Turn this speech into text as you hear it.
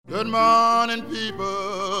Good morning,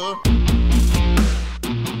 people.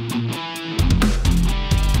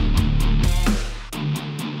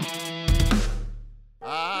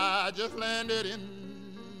 I just landed in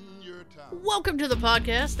your town. Welcome to the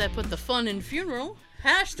podcast that put the fun in funeral.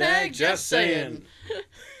 Hashtag just saying.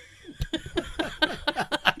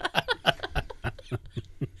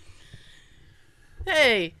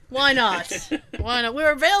 Hey, why not? Why not?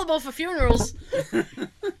 We're available for funerals.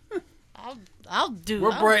 I'll do.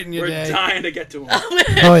 We're brightening your day. We're dying to get to them.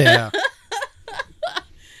 Oh yeah.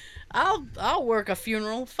 I'll work a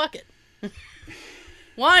funeral. Fuck it.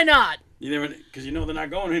 Why not? You never, because you know they're not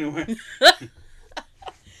going anywhere.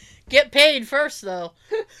 Get paid first, though.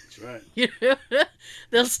 That's right.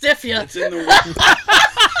 They'll stiff you. It's in the will.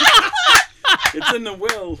 It's in the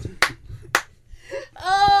will.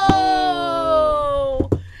 Oh!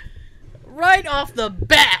 Right off the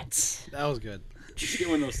bat. That was good. You should get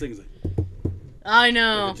one of those things. I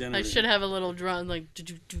know. Like a generator. I should have a little drum like.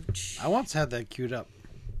 I once had that queued up.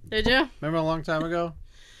 Did you? Remember a long time ago?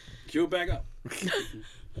 Cue it back up.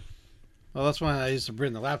 Well, that's when I used to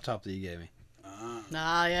bring the laptop that you gave me.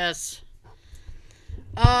 Ah, yes.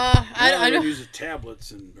 I I don't don't. use tablets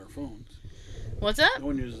and or phones. What's that? No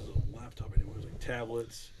one uses a laptop anymore. It's like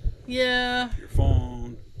tablets, Yeah. your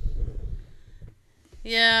phone.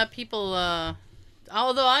 Yeah. People.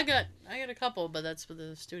 Although I got a couple, but that's for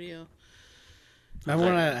the studio.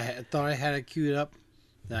 Remember when I thought I had it queued up?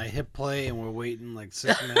 Then I hit play and we're waiting like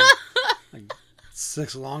 6 minutes. Like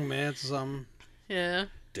 6 long minutes or something. Yeah.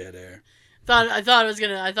 Dead air. I thought you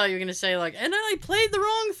were gonna say like, and then I played the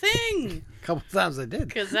wrong thing. A couple times I did.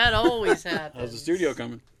 Because that always happens. How's the studio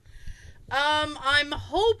coming? I'm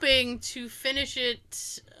hoping to finish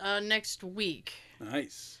it next week.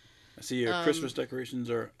 Nice. I see your Christmas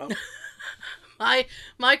decorations are up.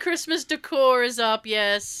 My Christmas decor is up.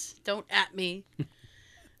 Yes, don't at me.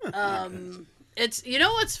 It's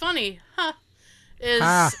what's funny, huh?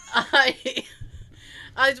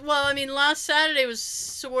 Last Saturday was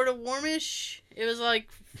sort of warmish. It was like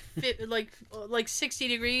 60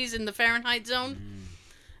 degrees in the Fahrenheit zone,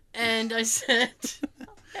 and I said,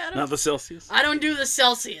 Not the Celsius. I don't do the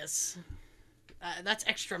Celsius. That's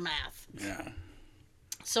extra math. Yeah.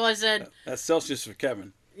 So I said, That's Celsius for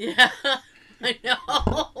Kevin. yeah, I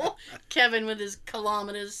know. Kevin with his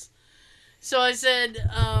kilometers. So I said,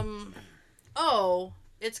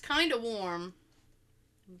 it's kind of warm.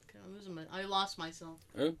 I lost myself.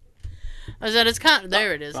 Oh. I said, it's kind of...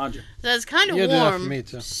 There it is. Found you. I said, it's kind of You did that warm. for me,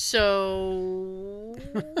 too. So...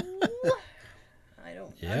 I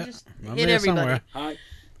don't... Yeah, I'll just I'm hit there everybody. somewhere. Hi.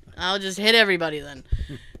 I'll just hit everybody then.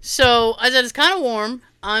 So I said, it's kind of warm.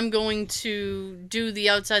 I'm going to do the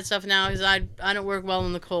outside stuff now because I don't work well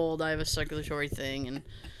in the cold. I have a circulatory thing. And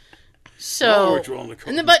so... Worked well in the cold.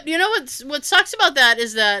 And then, but you know what sucks about that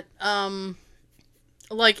is that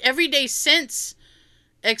like every day since,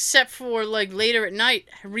 except for like later at night,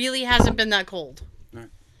 really hasn't been that cold. Right.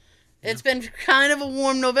 It's been kind of a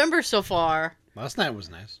warm November so far. Last night was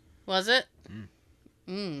nice. Was it?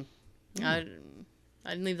 I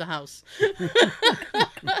didn't leave the house.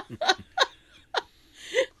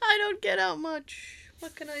 I don't get out much.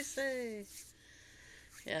 What can I say?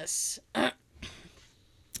 Yes.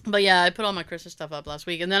 But yeah, I put all my Christmas stuff up last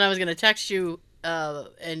week, and then I was gonna text you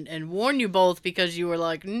and warn you both because you were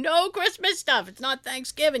like, "No Christmas stuff. It's not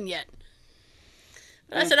Thanksgiving yet."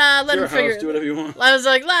 But I said, "Let him figure Do whatever you want. I was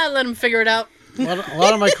like, let him figure it out." A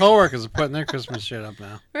lot of my coworkers are putting their Christmas shit up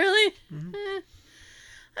now. Really?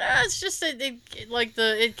 It's just that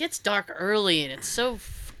it gets dark early and it's so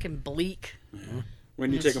fucking bleak. Yeah.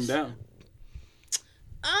 When you take them down.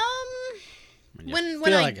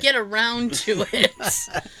 When I get around to it.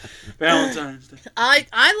 Valentine's Day.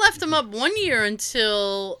 I left them up one year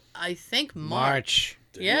until I think March.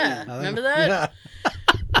 Yeah, remember that? Yeah.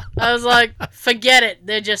 I was like, forget it.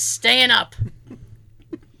 They're just staying up.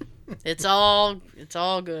 It's all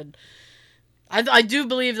good. I do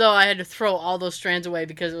believe though I had to throw all those strands away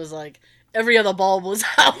because it was like every other bulb was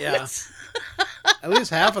out. Yeah. At least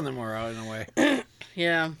half of them were out in a way.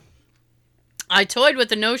 Yeah. I toyed with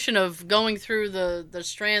the notion of going through the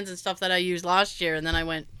strands and stuff that I used last year, and then I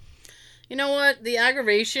went, you know what? The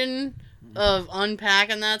aggravation of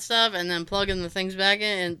unpacking that stuff and then plugging the things back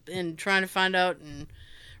in and trying to find out and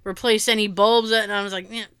replace any bulbs, and I was like,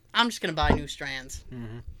 yeah, I'm just going to buy new strands.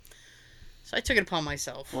 Mm-hmm. So I took it upon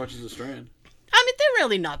myself. How much is a strand? I mean, they're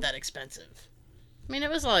really not that expensive. I mean, it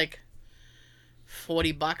was like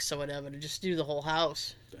 $40 or whatever to just do the whole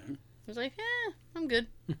house. Damn. I was like, I'm good.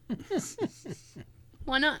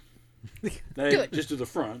 Why not? They Do it. just do the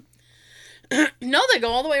front. No, they go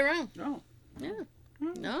all the way around. Oh. Yeah.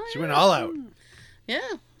 No. She went all out.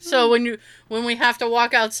 Yeah. So when we have to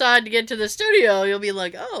walk outside to get to the studio, you'll be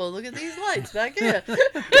like, oh, look at these lights back here.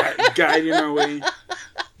 Guiding our way.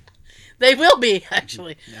 They will be,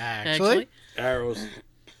 actually. Actually? Arrows.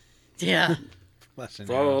 Yeah.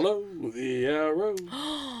 Follow the arrow.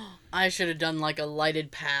 I should have done like a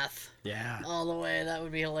lighted path Yeah. all the way. That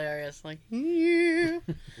would be hilarious. Like, yeah.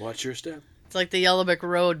 Watch your step. It's like the Yellow Brick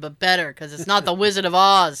Road, but better, because it's not the Wizard of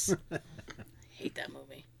Oz. I hate that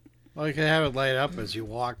movie. Well, you can have it light up as you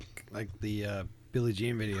walk, like the Billie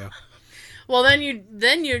Jean video. Well, then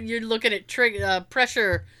you're looking at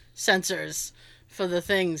pressure sensors for the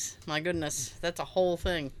things. My goodness, that's a whole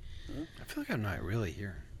thing. I feel like I'm not really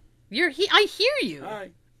here. I hear you. Hi.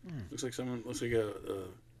 Looks like a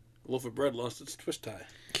loaf of bread lost its twist tie.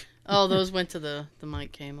 Oh, those went to the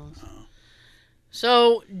Mike Camos. Oh.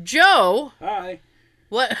 So, Joe. Hi.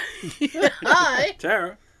 What? Hi.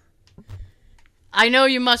 Tara. I know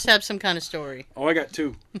you must have some kind of story. Oh, I got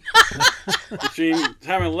two. Between the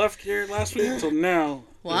time I left here last week till now.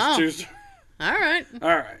 Wow. There's two. All right.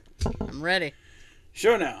 I'm ready.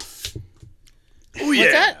 Sure now. Oh yeah.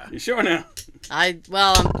 What's that? You sure now?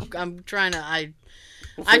 I'm trying to.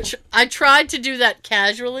 I tried to do that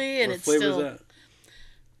casually, and What it's flavor still. is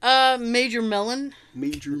that? Major melon.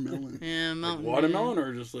 Major melon. Yeah, mountain. Like watermelon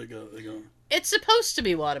or just like a It's supposed to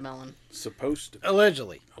be watermelon. supposed to be.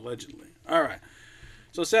 Allegedly. Allegedly. All right.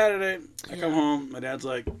 So Saturday, I come home. My dad's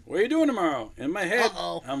like, "What are you doing tomorrow?" In my head,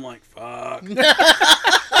 Uh-oh. I'm like, "Fuck."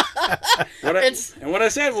 What I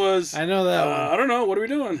said was, I know that one. I don't know. What are we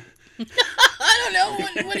doing? I don't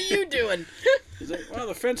know. What are you doing? He's like, "Well,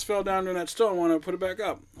 the fence fell down in that stone. I want to put it back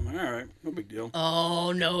up." I'm like, "All right, no big deal."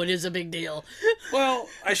 Oh no, it is a big deal. Well,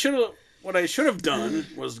 what I should have done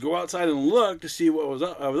was go outside and look to see what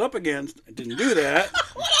I was up against. I didn't do that.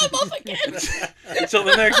 What I'm up against? Until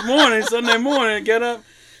the next morning, Sunday morning, get up,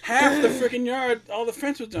 half the freaking yard, all the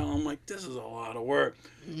fence was down. I'm like, this is a lot of work.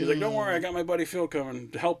 He's like, don't worry, I got my buddy Phil coming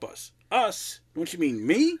to help us. Us? Don't you mean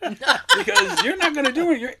me? Because you're not going to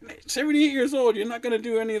do it. You're 78 years old. You're not going to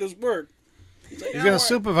do any of this work. He's like, You're going to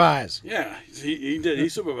supervise. Yeah, he did. He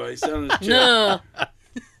supervised. He sat on his chair. No.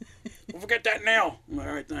 Well, forget that now. I'm like,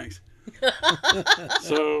 all right, thanks.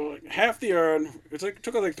 So half the yard. It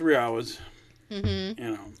took us like 3 hours. Mm-hmm.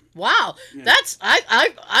 You know. Wow, Yeah. that's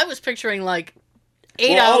I was picturing like 8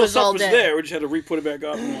 All the hours stuff all was day. there. We just had to re-put it back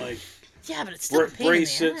up and like Yeah, but it's still a pain in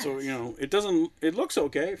brace the it ass. so it doesn't. It looks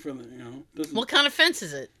okay for the doesn't What kind of fence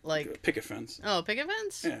is it? Like a picket fence. oh, picket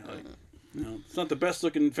fence. Yeah, it's not the best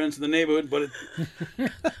looking fence in the neighborhood, but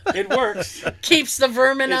it works. Keeps the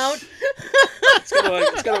vermin It's-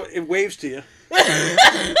 out. It waves to you.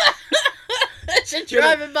 As you're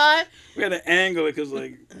driving by. We had to angle it because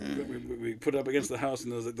like we put it up against the house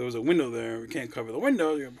and there was a window there. We can't cover the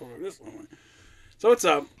window. You gotta put it this one. So it's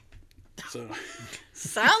up. So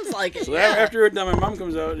Sounds like it. So yeah. after we're done, my mom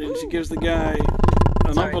comes out and she gives the guy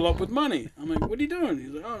an envelope with money. I'm like, what are you doing? He's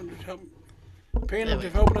like, oh, I'm just paying him for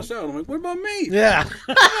helping us out. I'm like, what about me? Yeah.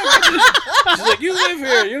 She's like, you live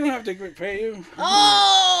here. You don't have to pay you.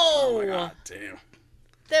 Oh. Oh my God, damn.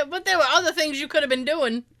 But there were other things you could have been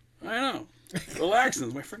doing. I know. Relaxing.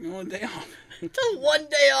 It's my freaking one day off. Just one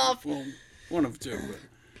day off. Well, one of two. But.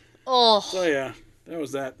 Oh. So yeah, that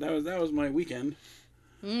was that. That was my weekend.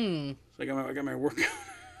 Hmm. So I got my workout.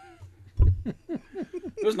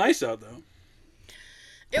 It was nice out though.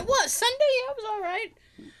 It was Sunday. It was all right.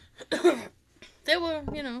 There were,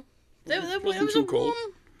 it was too a cold.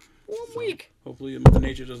 warm week. Hopefully Mother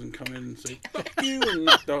Nature doesn't come in and say fuck you and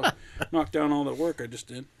knock down all the work I just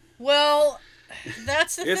did. Well,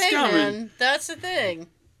 that's the It's thing, coming. man. That's the thing.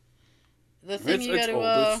 The thing you It's got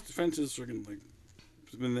old. to. This fence is freaking like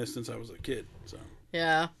it's been there since I was a kid. So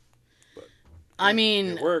Yeah. But, I mean,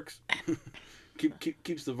 it works.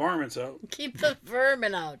 Keeps the varmints out. keep the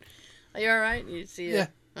vermin out. Are you all right? You see it?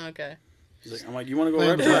 Yeah. Okay. I'm like, you want to go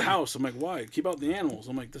right to the house? I'm like, why? Keep out the animals.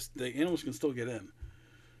 I'm like, the animals can still get in.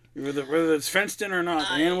 Whether it's fenced in or not,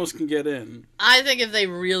 the animals can get in. I think if they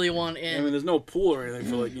really want in, I mean, there's no pool or anything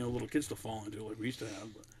for like little kids to fall into like we used to have.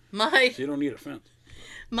 But, so you don't need a fence.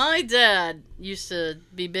 my dad used to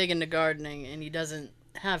be big into gardening, and he doesn't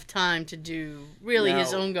have time to do really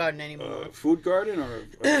his Now, own garden anymore. Food garden or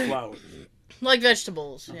flowers? Like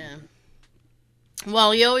vegetables, yeah.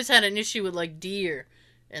 Well, he always had an issue with like deer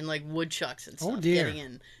and like woodchucks and stuff getting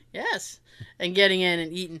in. Yes. And getting in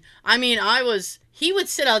and eating. I mean, he would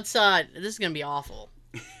sit outside. This is going to be awful,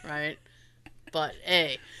 right? But,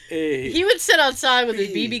 hey. He would sit outside with his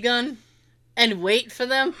BB gun and wait for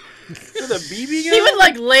them. With a BB gun? He would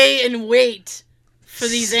like lay and wait for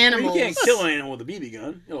these animals. You can't kill an animal with a BB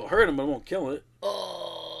gun. It'll hurt him, but it won't kill it.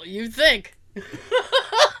 Oh, you think.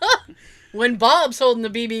 when Bob's holding the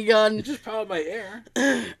BB gun. It's just powered by air.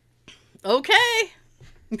 Okay.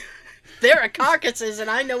 There are carcasses, and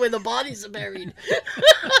I know where the bodies are buried.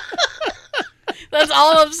 That's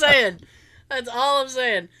all I'm saying. That's all I'm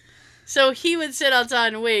saying. So he would sit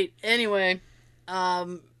outside and wait. Anyway,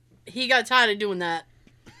 he got tired of doing that.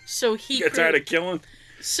 So he Got tired of killing?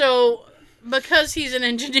 So, because he's an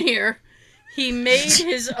engineer, he made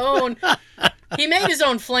his own... He made his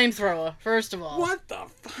own flamethrower, first of all. What the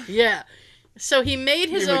fuck? Yeah. So he made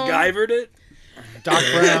his own... You MacGyvered it? Doc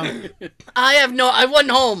Brown. I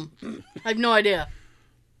wasn't home. I have no idea.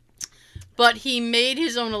 But he made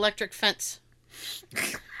his own electric fence.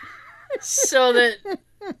 So that,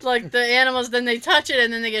 like, the animals, then they touch it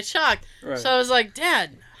and then they get shocked. Right. So I was like,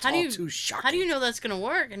 Dad, how do you know that's going to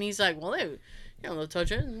work? And he's like, well, they'll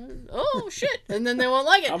touch it. And, oh, shit. And then they won't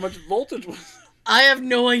like it. How much voltage was it? I have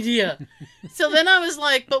no idea. So then I was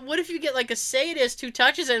like, but what if you get, like, a sadist who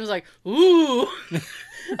touches it and was like, ooh.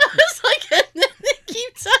 I was like, and then they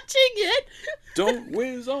keep touching it. Don't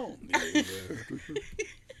whiz on.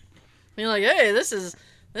 You're like, hey, this is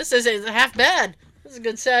half bad. This is a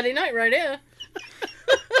good Saturday night right here.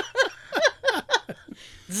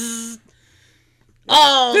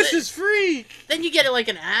 Oh, this is free. Then you get it like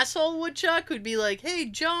an asshole woodchuck who'd be like, hey,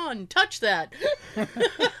 John, touch that.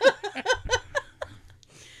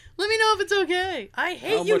 Let me know if it's okay. I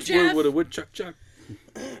hate you, Jeff. How much wood would a woodchuck chuck?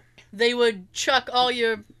 They would chuck all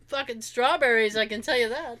your fucking strawberries, I can tell you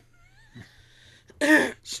that.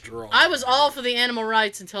 Straw. I was all for the animal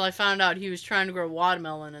rights until I found out he was trying to grow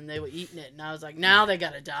watermelon and they were eating it. And I was like, now they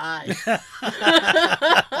gotta die.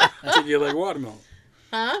 Take you like watermelon.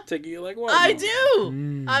 Huh? Take you like watermelon. I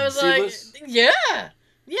do. I was Seedless? like, yeah.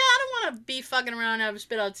 Yeah, I don't want to be fucking around and have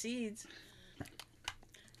spit out seeds.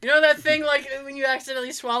 You know that thing like when you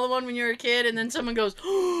accidentally swallow one when you're a kid and then someone goes,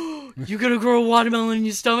 oh, you're gonna grow a watermelon in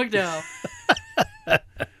your stomach now.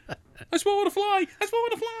 I swallowed a fly. I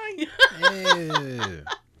swallowed a fly. Ew.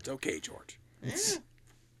 It's okay, George.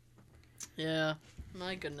 Yeah.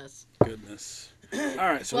 My goodness. Goodness. All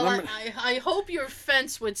right. So well, I hope your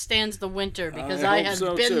fence withstands the winter because I have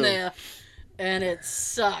so, been too. there and it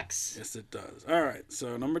sucks. Yes, it does. All right.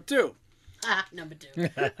 So number 2. Number 2.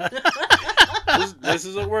 This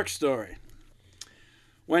is a work story.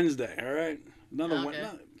 Wednesday. All right. Another one.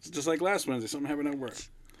 Okay. Just like last Wednesday, something happened at work.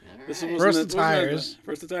 This was First the tires.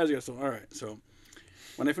 First the tires. Yeah. So all right. So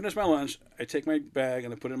when I finish my lunch, I take my bag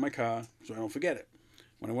and I put it in my car so I don't forget it.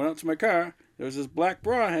 When I went out to my car, there was this black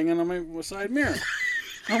bra hanging on my side mirror.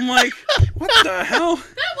 I'm like, what the hell?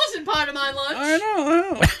 That wasn't part of my lunch. I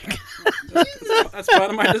know. That's part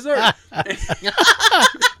of my dessert.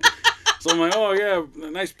 So I'm like, oh yeah,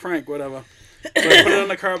 nice prank, whatever. So I put it in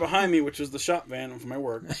the car behind me, which was the shop van for my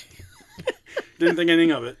work. Didn't think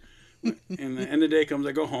anything of it. And the end of the day comes,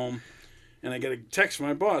 I go home, and I get a text from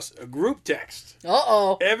my boss, a group text.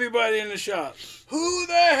 Uh-oh. Everybody in the shop, who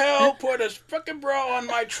the hell put a fucking bra on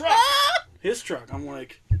my truck? His truck. I'm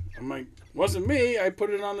like, wasn't me. I put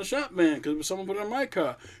it on the shop van because someone put it on my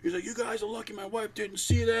car. He's like, you guys are lucky my wife didn't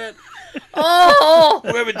see that. Oh!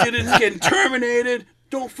 Whoever did it's getting terminated.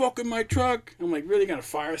 Don't fuck with my truck. I'm like, really gonna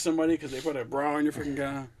fire somebody because they put a bra on your freaking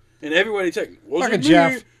car? And everybody texted, wasn't me.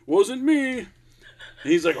 Jeff. Wasn't me.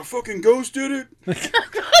 And he's like, a fucking ghost did it.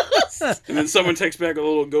 And then someone texts back a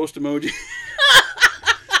little ghost emoji.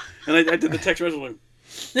 And I did the text message like,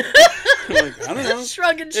 I don't know.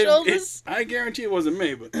 Shrugging shoulders. I guarantee it wasn't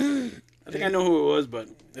me, but I think I know who it was. But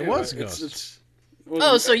it was a ghost.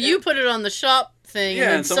 It so you put it on the shop thing,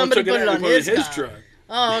 yeah, and somebody put it on his car. truck.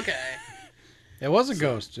 Oh, okay. It was a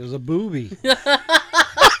ghost. It was a booby.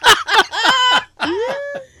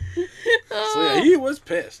 So yeah, he was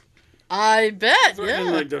pissed. I bet. Fucking, Yeah.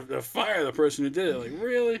 like the fire, the person who did it. Like,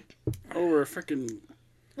 really? Over a freaking.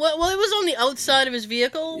 Well, it was on the outside of his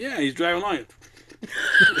vehicle. Yeah, he's driving along.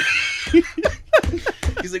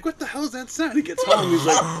 He's like, what the hell is that sound? He gets home. He's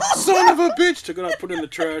like, son of a bitch. Took it out, put it in the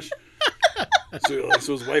trash. So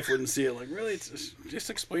his wife wouldn't see it. Like, really? Just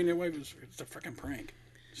explain to your wife it's a freaking prank.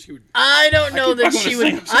 She would. I don't know that she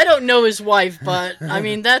would. I don't know his wife, but I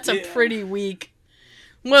mean that's a pretty weak.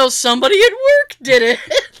 Well, somebody at work did it.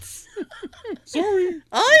 Sorry.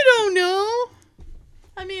 I don't know.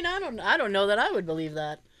 I mean, I don't know that I would believe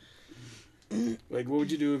that. Like, what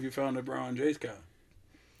would you do if you found a bra on Jay's car?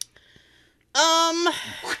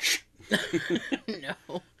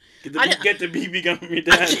 No. Get the BB gun from your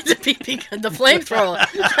dad. Get the BB gun, the flamethrower.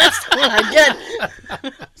 That's the one I get.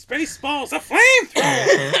 Spaceballs, a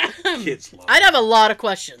flamethrower. Kids love it. I'd have a lot of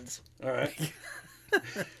questions. All right.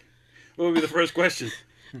 What would be the first question?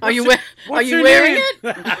 Are you wearing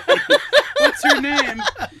it? What's What's her name?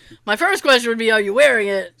 My first question would be, are you wearing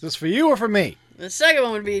it? Is this for you or for me? The second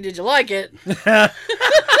one would be, did you like it? The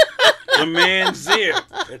man's there.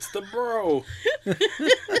 It's the bro.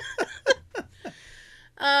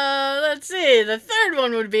 Let's see. The third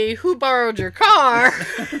one would be, who borrowed your car?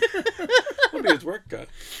 What be his work car?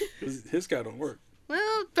 'Cause his car don't work.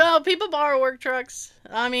 Well, people borrow work trucks.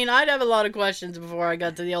 I mean, I'd have a lot of questions before I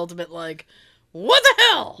got to the ultimate, like, what the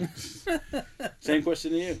hell? Same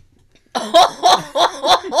question to you.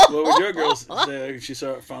 What would your girl say if she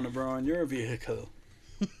found a bra in your vehicle?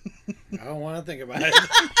 I don't want to think about it.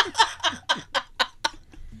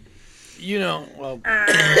 You know, well,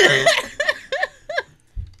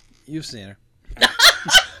 you've seen her.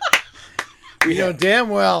 You know damn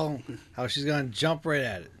well how she's going to jump right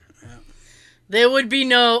at it. There would be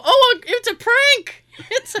no, it's a prank.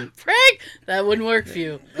 It's a prank. That wouldn't work for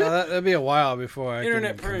you. That'd be a while before I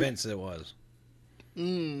Internet can prank. convince it was.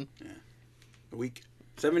 Mm. A week.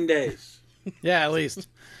 7 days. Yeah, at least.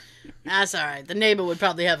 That's all right. The neighbor would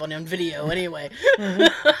probably have on video anyway.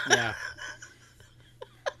 Yeah.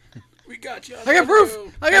 We got you. I got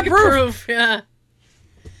proof. I got proof. Yeah.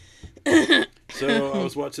 So I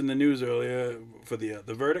was watching the news earlier for the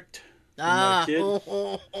verdict. Ah. Kid.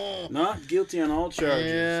 Not guilty on all charges.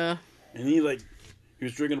 Yeah. And he was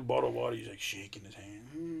drinking a bottle of water. He's like shaking his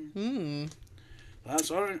hand. Hmm.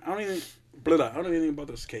 So I don't even know anything about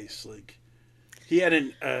this case. Like, he had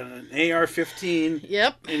an AR-15.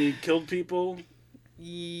 Yep. And he killed people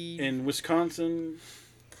in Wisconsin.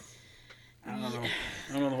 I don't know.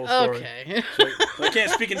 I don't know the whole story. Okay. So I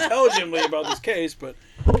can't speak intelligently about this case, but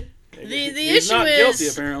he's issue not is guilty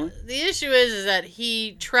apparently. The issue is that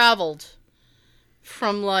he traveled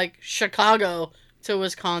from like Chicago to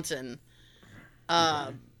Wisconsin.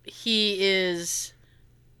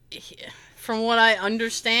 From what I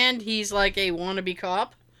understand, he's like a wannabe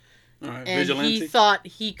cop. All right, And vigilante. he thought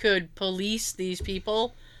he could police these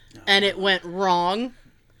people, and it went wrong.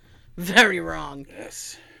 Very wrong.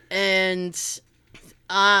 Yes. And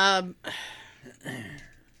I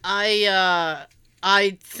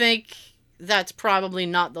think that's probably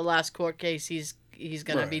not the last court case he's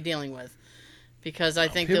going to be dealing with, because I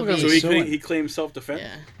think there'll people be. So suing. he claims self-defense.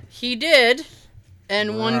 Yeah, he did,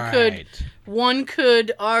 and Right. one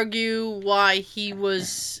could argue why he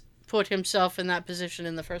was put himself in that position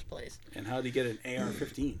in the first place. And how did he get an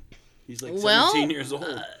AR-15? He's like Well, 17 years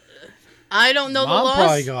old. I don't know Mom the laws.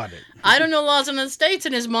 probably got it. I don't know laws in the States,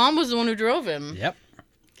 and his mom was the one who drove him. Yep.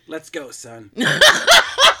 Let's go, son.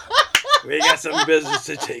 We got some business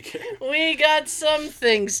to take care of. We got some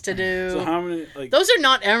things to do. So how many, Those are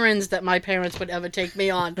not errands that my parents would ever take me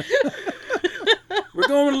on. we're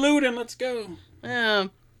going looting, let's go. Yeah.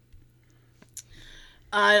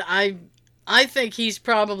 I think he's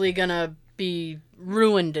probably gonna be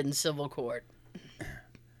ruined in civil court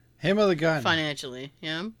Him or the gun? financially.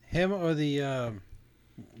 Yeah. Him or the,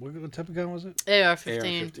 what type of gun was it? AR-15.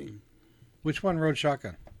 AR-15. Which one rode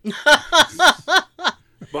shotgun?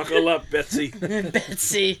 Buckle up, Betsy.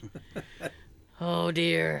 Betsy. Oh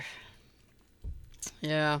dear.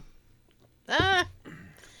 Yeah.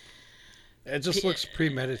 It just looks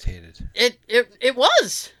premeditated. It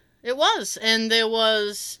was. It was. And there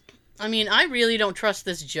was. I mean, I really don't trust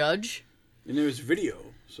this judge. And there was video,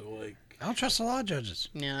 so I don't trust a lot of judges.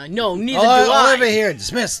 Yeah. No, neither do All I. over here.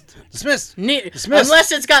 Dismissed. Dismissed. Dismissed. Dismissed.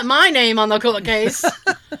 Unless it's got my name on the court case.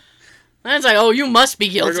 Then it's like, oh, you must be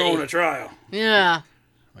we're guilty. going to trial. Yeah.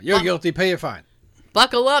 You're guilty. Pay your fine.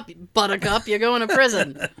 Buckle up, buttercup. You're going to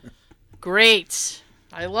prison. Great.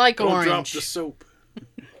 I like Don't orange. drop the soap.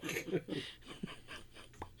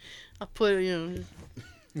 I'll put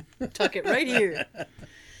tuck it right here.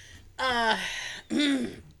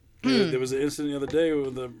 There was an incident the other day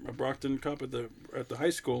with a Brockton cop at the high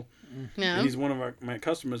school. Yeah. And he's one of my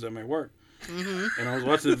customers at my work. Mm-hmm. And I was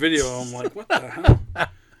watching the video. I'm like, what the hell?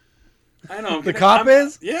 I know. The cop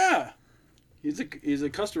is? Yeah. He's a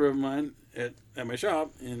customer of mine at my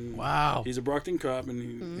shop, and Wow. he's a Brockton cop,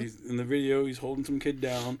 and he's in the video. He's holding some kid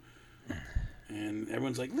down, and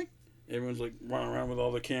everyone's like running around with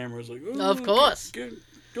all the cameras, like, oh, Of course.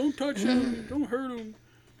 don't touch him, don't hurt him.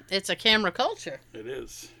 It's a camera culture. It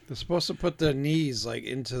is. They're supposed to put their knees like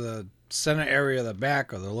into the center area of the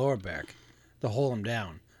back or the lower back to hold them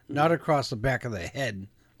down, not across the back of the head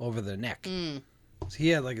over the neck. Mm. So he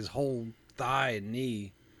had like his whole thigh and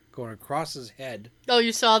knee going across his head. Oh,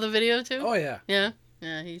 you saw the video too? Oh yeah. Yeah.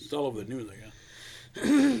 Yeah, he's. It's all over the news, I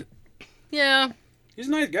guess. Yeah. He's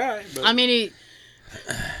a nice guy, but I mean, he.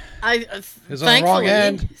 He's on the wrong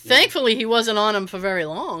end. Thankfully, he wasn't on him for very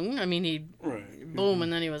long. I mean, he right. boom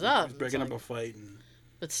and then he was up. He's breaking up a fight. And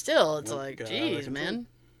But still, it's Well, like, got out of geez, control. man.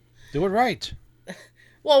 Do it right.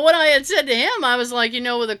 Well, what I had said to him, I was like,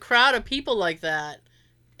 with a crowd of people like that,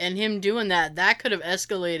 and him doing that could have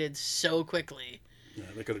escalated so quickly. Yeah,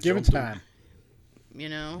 they could have Give it time.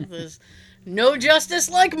 There's no justice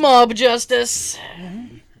like mob justice.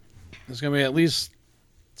 There's going to be at least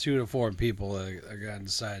 2 to 4 people that are going to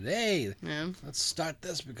decide, hey, let's start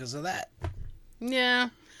this because of that. Yeah.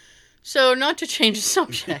 So, not to change the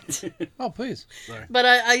subject. Oh, please. Sorry. But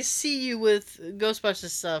I see you with Ghostbusters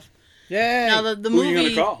stuff. Yay. Now, the Who are you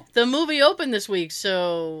movie, gonna call? the movie opened this week,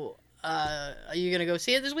 so are you going to go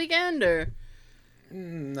see it this weekend, or?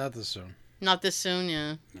 Not this soon. Not this soon,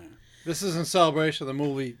 yeah. This is in celebration of the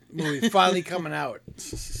movie finally coming out.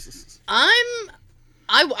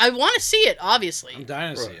 I want to see it, obviously. I'm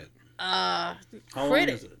dying to see it. How long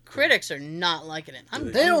is it? Critics are not liking it.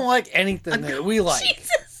 They don't like anything that we like.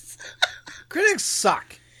 Jesus. Critics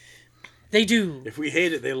suck. They do. If we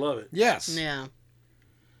hate it, they love it. Yes. Yeah.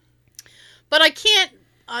 But I can't.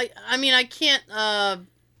 I can't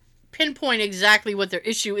pinpoint exactly what their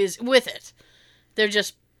issue is with it. They're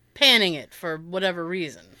just panning it for whatever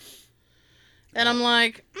reason. And I'm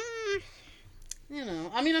like,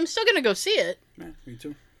 I'm still gonna go see it. Yeah, me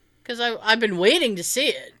too. Because I've been waiting to see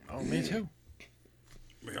it. Oh, me too.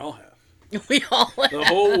 We all have. We all The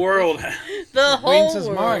whole world has. the whole Since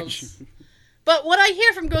world. March. But what I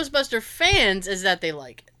hear from Ghostbuster fans is that they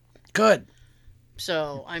like it. Good.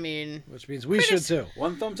 So, I mean, Which means we should too.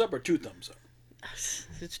 1 thumbs up or 2 thumbs up?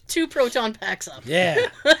 it's 2 proton packs up. Yeah.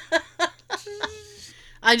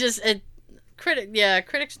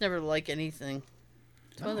 Critics never like anything.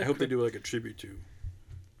 I hope they do like a tribute to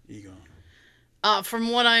Egon. From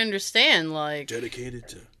what I understand, like, Dedicated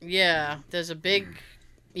to. yeah, there's a big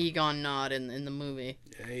Egon nod in the movie.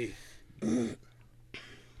 Yay.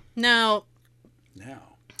 Now,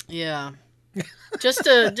 yeah, just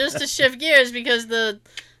to shift gears because the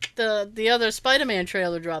other Spider-Man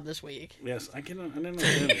trailer dropped this week. Yes, I didn't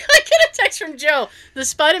understand it. I get a text from Joe. The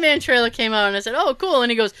Spider-Man trailer came out, and I said, "Oh, cool,"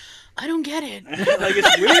 and he goes, "I don't get it." Like,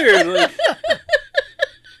 it's weird. Like,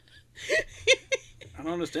 I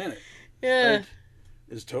don't understand it. Yeah. Like,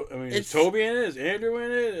 is Toby in it? Is Andrew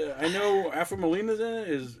in it? I know Alfred Molina's in it.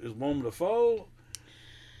 Is Willem Dafoe?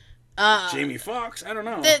 Jamie Foxx? I don't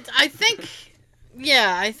know. I think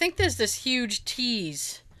there's this huge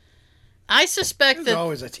tease. I suspect There's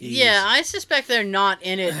always a tease. Yeah, I suspect they're not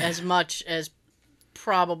in it as much as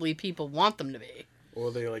probably people want them to be.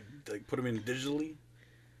 Or they like put them in digitally?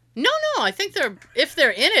 No, I think if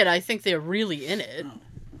they're in it, I think they're really in it. Oh.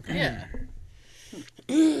 Yeah.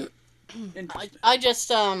 Interesting. I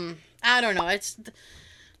just I don't know. It's the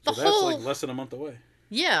So whole that's like less than a month away.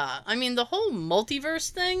 Yeah, I mean the whole multiverse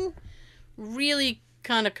thing really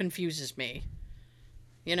kind of confuses me.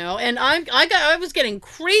 And I was getting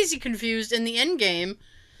crazy confused in the end game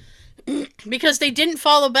because they didn't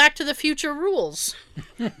follow Back to the Future rules.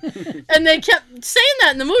 And they kept saying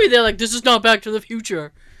that in the movie. They're like, "This is not Back to the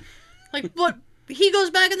Future." Like, what? He goes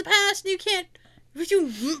back in the past and you can't do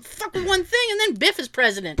fuck with one thing and then Biff is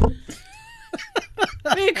president.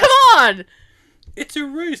 I mean, come on. It's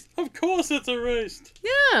erased. Of course it's erased.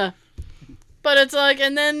 Yeah. But it's like,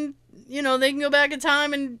 and then, they can go back in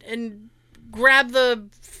time and grab the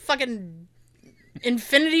fucking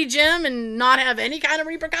Infinity Gem and not have any kind of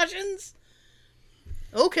repercussions?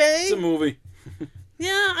 Okay. It's a movie.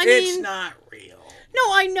 Yeah, It's not real. No,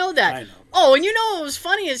 I know that. I know. Oh, and what was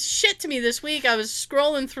funny as shit to me this week? I was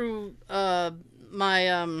scrolling through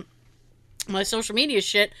my my social media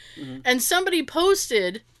shit, and somebody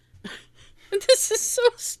posted. This is so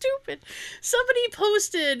stupid. Somebody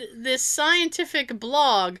posted this scientific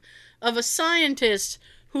blog of a scientist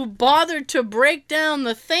who bothered to break down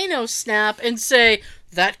the Thanos snap and say,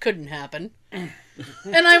 "That couldn't happen." And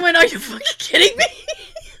I went, "Are you fucking kidding me?"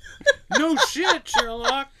 No shit,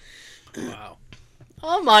 Sherlock. Wow.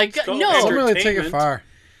 Oh my god, called no. Some really take it Entertainment. far.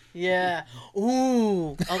 Yeah.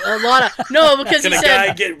 Ooh. A lot of... No, because Can he a said...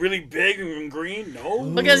 guy get really big and green? No.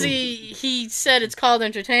 Because he said it's called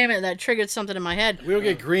entertainment, and that triggered something in my head. We don't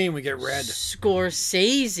get green, we get red.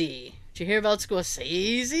 Scorsese. Did you hear about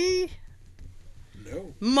Scorsese?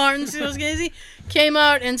 No. Martin Scorsese came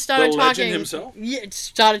out and started The talking... legend himself? Yeah,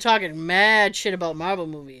 started talking mad shit about Marvel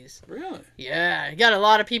movies. Really? Yeah, he got a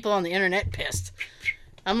lot of people on the internet pissed.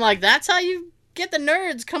 I'm like, that's how you get the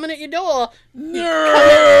nerds coming at your door.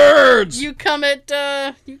 Nerds! You come at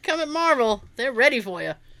Marvel. They're ready for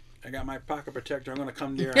you. I got my pocket protector. I'm going to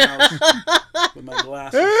come to your house with my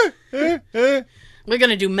glasses. We're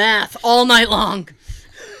gonna do math all night long.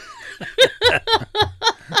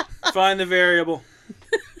 Find the variable.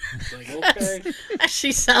 It's like, okay.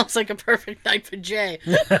 Actually sounds like a perfect night for Jay.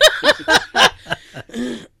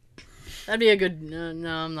 That'd be a good. No,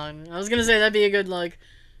 I'm not. I was gonna say that'd be a good like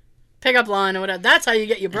pickup line or whatever. That's how you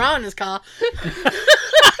get your bra in his car.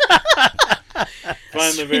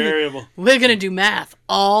 Find the variable. We're gonna do math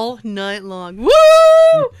all night long. Woo!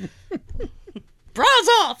 Bras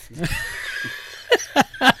off.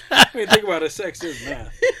 I mean, think about it. Sex is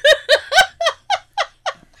math.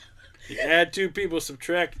 You add two people,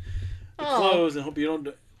 subtract the clothes, and hope you don't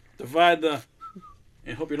divide and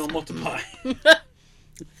hope you don't multiply.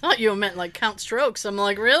 Thought you meant like count strokes. I'm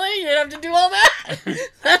like, really? You'd have to do all that?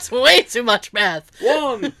 That's way too much math.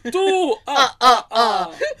 1, 2,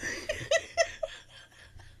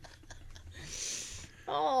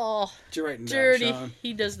 Oh, What you writing down, dirty. Sean?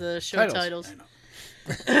 He does the show titles.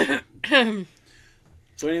 I know.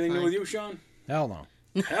 So anything new with you, Sean? Hell no.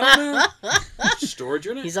 Hell no. Storage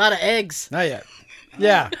unit? He's out of eggs. Not yet.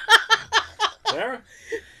 Yeah. Sarah?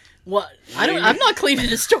 What? I'm not cleaning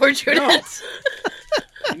the storage units.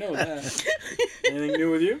 I know that. Anything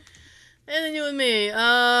new with you? Anything new with me?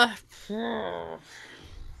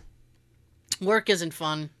 Work isn't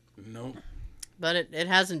fun. No. But it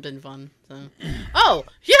hasn't been fun. So. Oh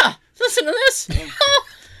yeah, listen to this.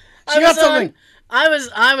 I got something. I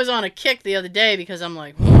was on a kick the other day because I'm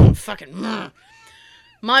like fucking.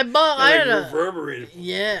 My boss. I had a reverberated.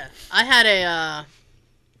 yeah. I had a.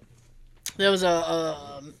 There was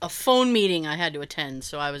a phone meeting I had to attend,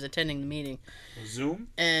 so I was attending the meeting. Zoom?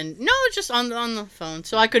 And no, it's just on the phone,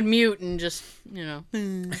 so I could mute and just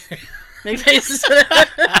make faces.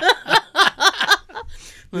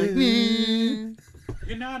 Like,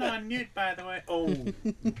 You're not on mute, by the way. Oh.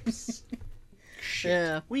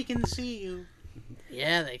 yeah. We can see you.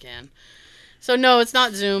 Yeah, they can. So no, it's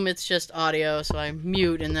not Zoom. It's just audio. So I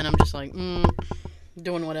mute, and then I'm just like,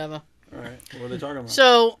 doing whatever. All right. What are they talking about?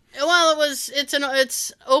 So, well,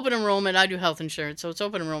 it's open enrollment. I do health insurance, so it's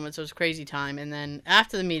open enrollment. So it's crazy time. And then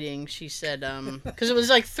after the meeting, she said, because it was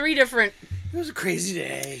like It was a crazy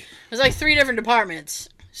day. It was like 3 different departments.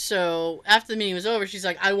 So after the meeting was over, she's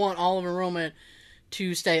like, I want all of enrollment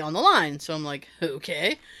to stay on the line. So I'm like,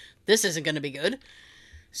 okay, this isn't going to be good.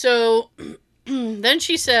 So then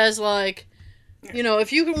she says, like,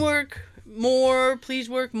 if you can work more, please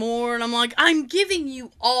work more. And I'm like, I'm giving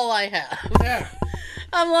you all I have. Yeah.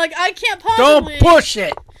 I'm like, I can't possibly... Don't push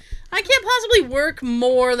it. I can't possibly work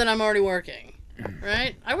more than I'm already working.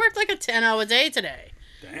 Right? I worked like a 10-hour day today.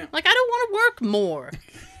 Damn. Like, I don't want to work more.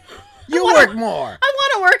 You work more. I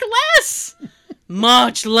want to work less.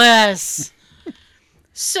 Much less.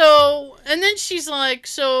 So, and then she's like,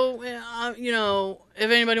 so,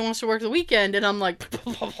 if anybody wants to work the weekend, and I'm like,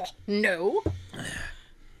 no.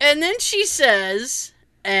 And then she says,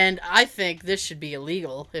 and I think this should be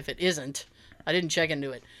illegal if it isn't. I didn't check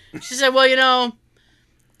into it. She said, well,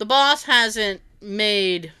 the boss hasn't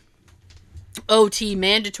made OT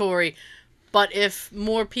mandatory, but if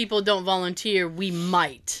more people don't volunteer, we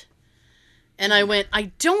might. And I went,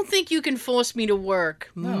 I don't think you can force me to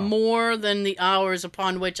work more than the hours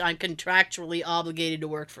upon which I'm contractually obligated to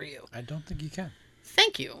work for you. I don't think you can.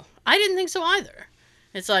 Thank you. I didn't think so either.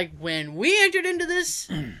 It's like, when we entered into this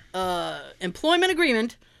employment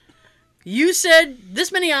agreement, you said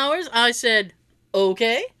this many hours. I said,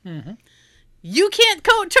 okay. Mm-hmm. You can't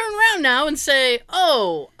turn around now and say,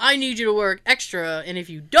 oh, I need you to work extra, and if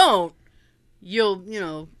you don't,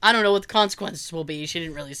 you'll, I don't know what the consequences will be. She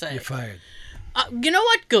didn't really say. You're fired. You know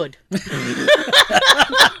what? Good.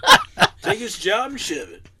 Take his job and shove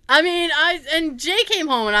it. I mean, and Jay came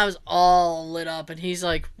home and I was all lit up, and he's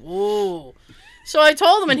like, whoa. So I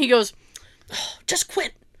told him, and he goes, oh, just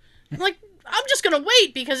quit. I'm like, I'm just going to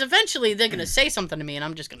wait, because eventually they're going to say something to me, and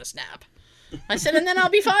I'm just going to snap. I said, and then I'll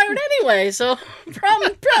be fired anyway, so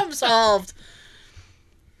problem solved.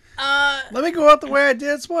 Let me go out the way I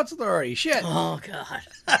did Sports Authority. Shit. Oh, God.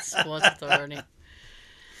 Sports Authority.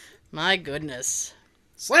 My goodness.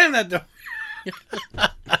 Slam that door.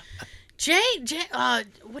 Jay,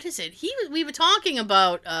 what is it? We were talking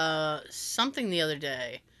about something the other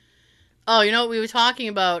day. Oh, we were talking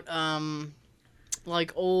about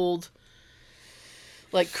like old,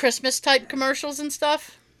 like Christmas type commercials and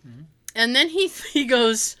stuff. Mm-hmm. And then he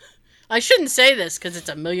goes, I shouldn't say this because it's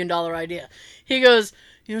 $1 million idea. He goes,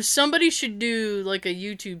 somebody should do like a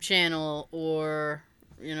YouTube channel or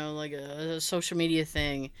like a social media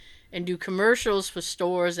thing, and do commercials for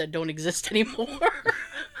stores that don't exist anymore.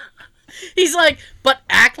 He's like, but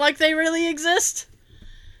act like they really exist.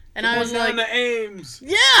 And I was like, the Ames.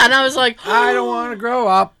 Yeah, and I was like, I don't want to grow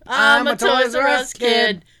up. I'm a Toys R Us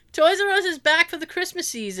kid. Toys R Us is back for the Christmas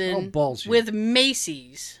season. Oh, bullshit. With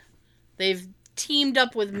Macy's. They've teamed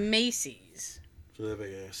up with Macy's. So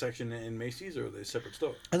they have a section in Macy's, or are they a separate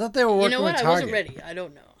store? I thought they were working You know what? with I Target. wasn't ready. I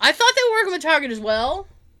don't know. I thought they were working with Target as well,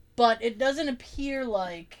 but it doesn't appear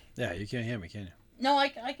like. Yeah, you can't hear me, can you? No, I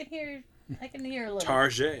can hear. I can hear a little.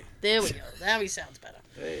 Target. There we go. That sounds better.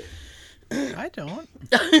 Hey. I don't.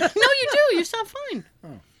 No, you do. You sound fine.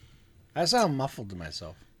 I sound muffled to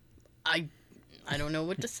myself. I don't know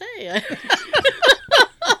what to say.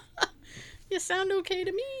 You sound okay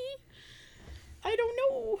to me. I don't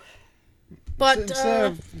know. But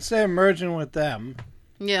instead of merging with them,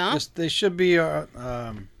 yeah, they should be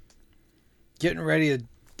getting ready to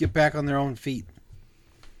get back on their own feet.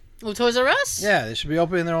 well, Toys R Us. Yeah, they should be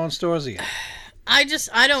opening their own stores again. I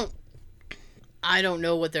don't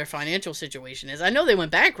know what their financial situation is. I know they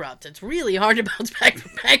went bankrupt. It's really hard to bounce back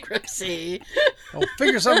from bankruptcy. Oh,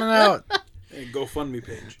 figure something out. Hey, GoFundMe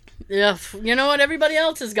page. Yeah, you know what? Everybody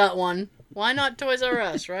else has got one. Why not Toys R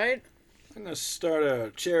Us, right? I'm going to start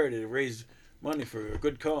a charity to raise money for a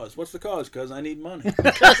good cause. What's the cause? Because I need money.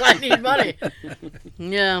 Because I need money.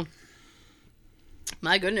 Yeah.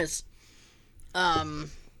 My goodness.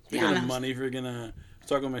 Speaking of money, if you're going to...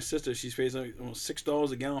 Talking with my sister, she pays almost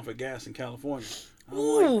 $6 a gallon for gas in California. I'm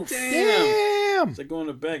like, damn! It's like going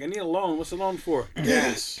to the bank. I need a loan. What's the loan for?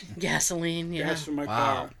 Gas. Gasoline, yeah. Gas for my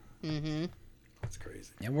car. Mm-hmm. That's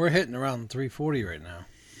crazy. And we're hitting around 340 right now.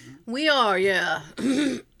 We are, yeah.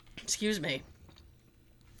 Excuse me.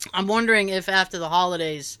 I'm wondering if after the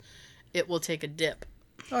holidays it will take a dip.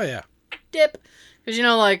 Oh, yeah. Dip. Because, you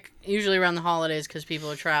know, like, usually around the holidays, because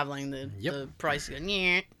people are traveling, the price goes,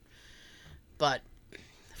 yeah. But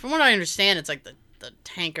from what I understand, it's like the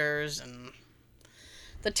tankers and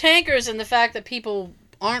the fact that people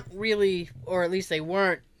aren't really, or at least they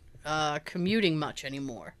weren't, commuting much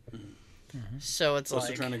anymore. Mm-hmm. So it's also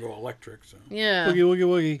like... trying to go electric, so... Yeah. Woogie,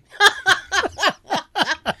 woogie,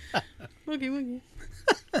 woogie. Woogie,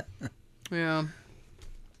 woogie. Yeah.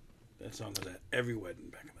 That song was at every wedding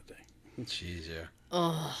back in the day. Jeez, yeah.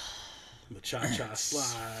 Oh. The cha-cha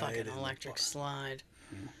slide. Fucking electric slide.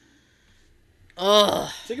 Mm. Ugh.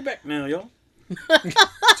 Take it back now, y'all.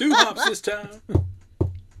 2 hops this time.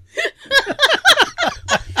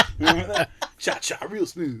 Remember that? Cha-cha, real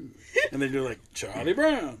smooth. And then you're like, Charlie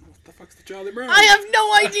Brown. What the fuck's the Charlie Brown? I have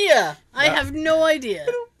no idea. I have no idea.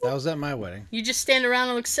 That was at my wedding. You just stand around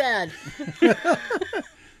and look sad.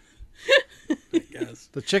 Yes.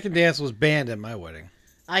 The chicken dance was banned at my wedding.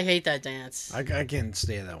 I hate that dance. I can't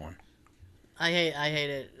stand that one. I hate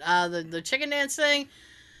it. The chicken dance thing.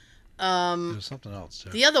 There's something else too.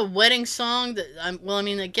 The other wedding song that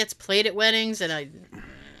it gets played at weddings, and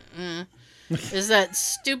is that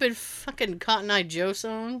stupid fucking Cotton Eye Joe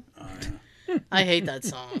song. I hate that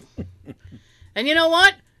song. And you know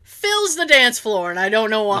what? Fills the dance floor, and I don't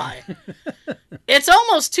know why. It's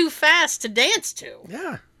almost too fast to dance to.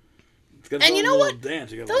 Yeah. And you know what?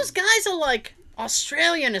 Dance. Those guys are like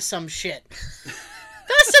Australian or some shit.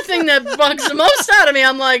 That's the thing that bugs the most out of me.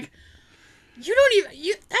 I'm like,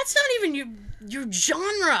 that's not even your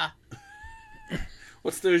genre.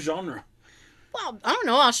 What's their genre? Well, I don't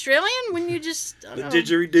know, Australian, when you just... The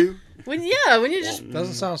didgeridoo? When you just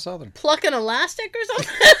Doesn't sound southern. pluck an elastic or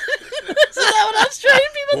something? Is that what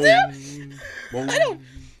Australian people do? I don't...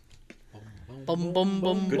 Bum, bum,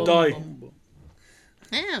 bum, Good bum, day. bum.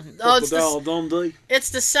 Yeah. Oh, it's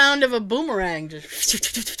the sound of a boomerang. Just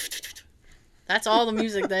that's all the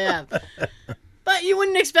music they have. But you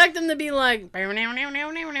wouldn't expect them to be like...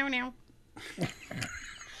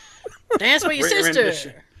 Dance with your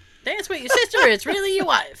sister. Dance with your sister. It's really your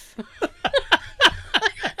wife.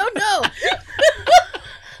 I don't know.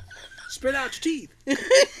 Spit out your teeth.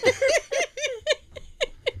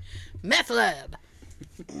 Meth lab.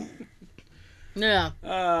 Yeah.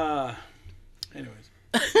 Anyways.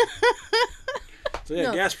 So yeah,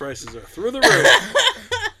 No. gas prices are through the roof.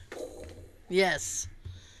 Yes.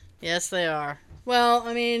 Yes, they are. Well,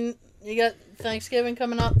 I mean, you got Thanksgiving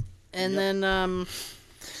coming up, and then,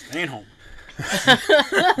 Staying home.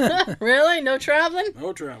 Really? No traveling?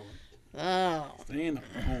 No traveling. Oh. Staying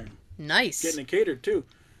home. Nice. Getting it catered too.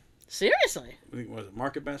 Seriously? I think, what is it,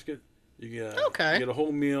 Market Basket? You get Okay. You get a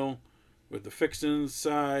whole meal with the fixins,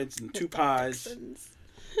 sides, and 2 pies.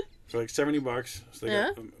 For like $70. So they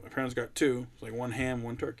got, my parents got 2. It's like 1 ham,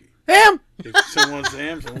 1 turkey. Ham! Someone wants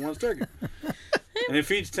ham, someone wants turkey. And it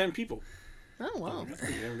feeds 10 people. Oh, wow. That's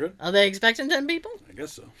pretty damn good. Are they expecting 10 people? I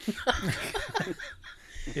guess so.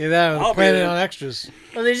 Yeah, that was I'll be planning there. on extras.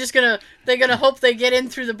 Or they're gonna hope they get in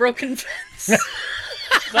through the broken fence?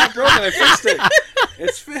 It's not broken, I fixed it.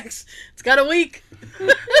 It's fixed. It's got a week.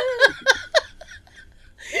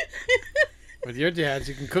 With your dads,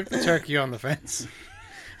 you can cook the turkey on the fence.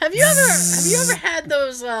 Have you ever had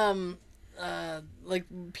those like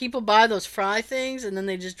people buy those fry things and then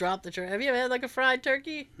they just drop the turkey. Have you ever had like a fried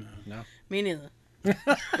turkey? No. Me neither.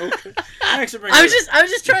 Okay. Thanks for bringing I it was up.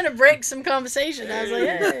 just trying to break some conversation. I was like,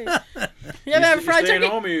 hey, you ever had a fried staying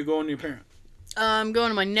turkey? home or you going to your parents? I'm going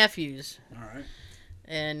to my nephew's All right.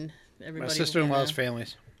 and My everybody. sister-in-law's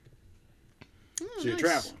families. Oh, So you're nice.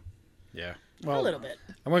 traveling. Yeah. A Well, little bit.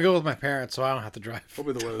 I'm gonna go with my parents, so I don't have to drive.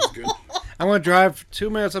 Hopefully the weather's good. I'm gonna drive 2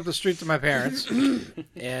 minutes up the street to my parents, and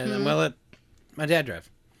I'm gonna let my dad drive.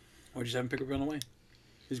 Or just have him pick up on the way.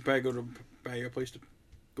 He's probably go to buy your place to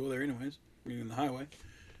go there anyways. Being in the highway.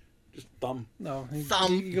 Just thumb. No,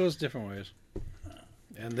 Thumb. he goes different ways,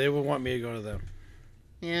 and they would want me to go to them.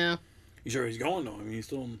 Yeah. You sure he's going though? I mean, he's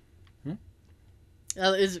still.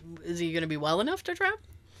 Is he going to be well enough to drive?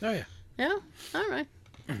 Oh yeah. Yeah. All right.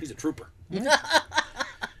 He's a trooper. He not-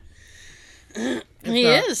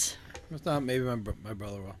 is. If not, maybe my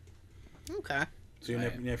brother will. Okay. So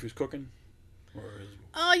your nephew's cooking, or is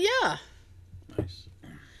Oh yeah. nice.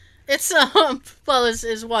 It's well,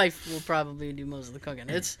 his wife will probably do most of the cooking.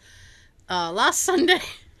 It's last Sunday.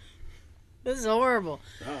 This is horrible.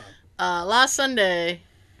 Last Sunday,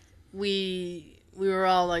 we were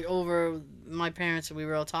all like over my parents and we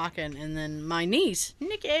were all talking, and then my niece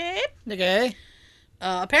Nikki.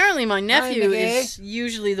 Apparently, my nephew Nikki. is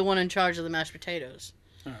usually the one in charge of the mashed potatoes,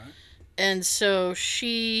 All right. and so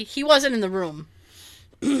he wasn't in the room,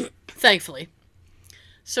 thankfully.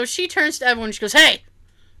 So she turns to everyone and she goes, "Hey,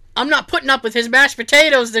 I'm not putting up with his mashed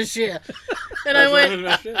potatoes this year." And I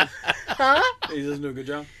went, "Huh?" He doesn't do a good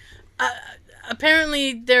job.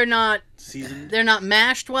 Apparently, they're not Seasoned.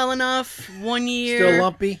 mashed well enough. One year, Still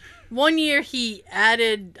lumpy. One year he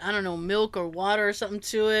added, I don't know, milk or water or something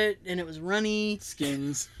to it, and it was runny.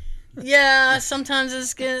 Skins. Yeah, sometimes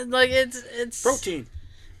it's good. Like it's Protein.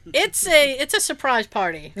 It's a surprise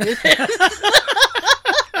party.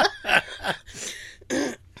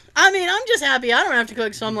 I mean, I'm just happy I don't have to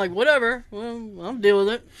cook, so I'm like, whatever. Well, I'll deal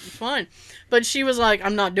with it. It's fine. But she was like,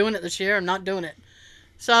 I'm not doing it this year. I'm not doing it.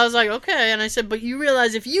 So I was like, okay. And I said, but you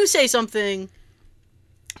realize if you say something,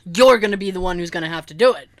 you're going to be the one who's going to have to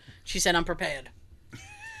do it. She said, I'm prepared.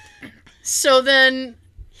 So then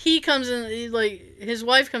he comes in, like, his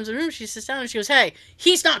wife comes in the room. She sits down and she goes, hey,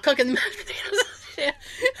 he's not cooking the mashed potatoes.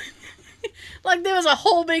 Like, there was a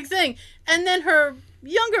whole big thing. And then her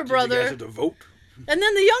younger brother... Did you guys have to vote? And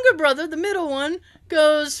then the younger brother, the middle one,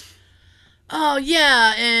 goes, oh,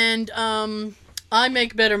 yeah, and I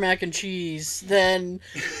make better mac and cheese than...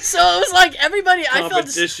 So it was like everybody...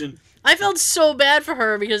 Competition. I felt so bad for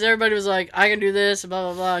her because everybody was like, I can do this, blah,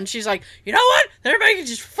 blah, blah. And she's like, you know what? Everybody can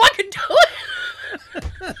just fucking do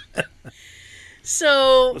it.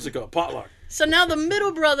 So... What's it called? Potluck. So now the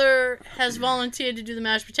middle brother has volunteered to do the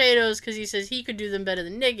mashed potatoes because he says he could do them better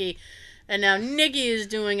than Nikki. And now Nikki is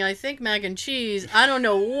doing, I think, mac and cheese. I don't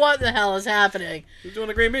know what the hell is happening. Who's doing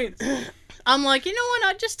the green beans? I'm like, you know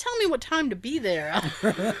what? Just tell me what time to be there.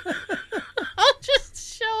 I'll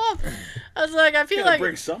just show up. I was like, I feel like...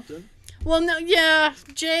 bring something. Well, no, yeah.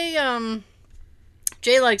 Jay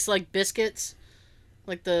likes, like, biscuits.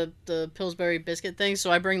 Like the Pillsbury biscuit thing.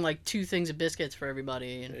 So I bring, like, 2 things of biscuits for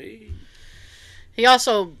everybody. And Hey. he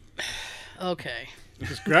also... Okay.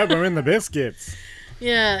 Just grab them in the biscuits.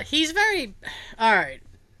 Yeah, he's very... Alright.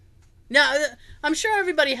 Now, I'm sure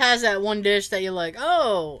everybody has that one dish that you're like,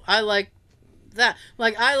 oh, I like that.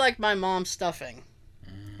 Like, I like my mom's stuffing.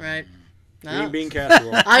 Right? No. Green bean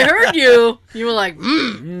casserole. I heard you. You were like,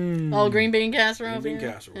 Oh, green bean casserole? Green bean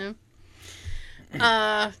yeah. casserole.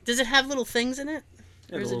 Yeah. Does it have little things in it?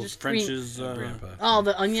 Yeah, Or is the it little just green? French's Oh,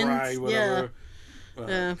 the onions? fried, whatever.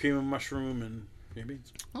 Yeah. Cream of mushroom and green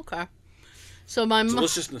beans. Okay. So my mom...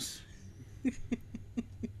 Deliciousness.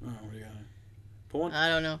 Oh, what do you got? Porn? I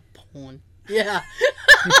don't know. Porn. Yeah.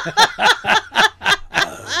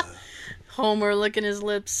 Homer licking his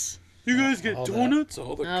lips. You guys get all that. donuts?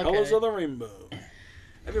 All the Okay. colors of the rainbow.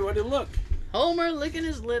 Everybody look. Homer licking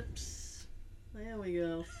his lips. There we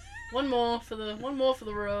go. One more for the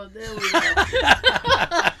road. There we go.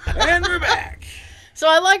 And we're back. So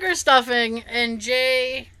I like her stuffing, and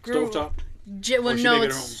Jay grew. Stovetop. Well, Or she no, make it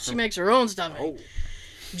it's, her own? she makes her own stuffing. Oh,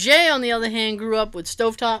 Jay, on the other hand, grew up with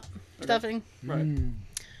stovetop stuffing. right.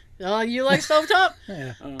 You like stovetop?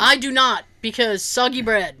 Yeah. I do not, because soggy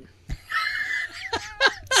bread.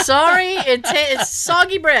 Sorry, it's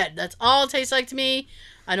soggy bread. That's all it tastes like to me.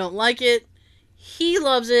 I don't like it. He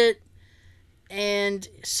loves it, and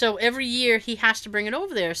so every year he has to bring it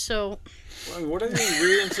over there. So Well, I mean, what are the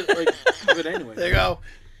ingredients of it anyway? There you go.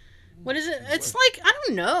 what is it? It's like, I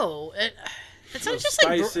don't know. It's So just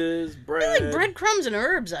like spices, bread. like breadcrumbs and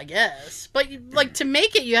herbs, I guess. But like to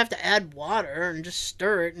make it, you have to add water and just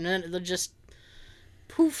stir it, and then it'll just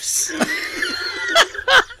poofs.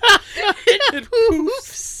 It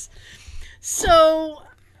poofs. So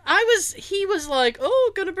he was like,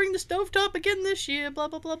 "Oh, gonna bring the stovetop again this year." Blah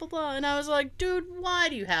blah blah blah blah. And I was like, "Dude, why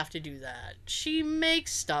do you have to do that? She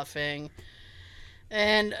makes stuffing."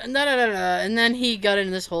 And da da da da. And then he got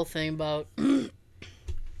into this whole thing about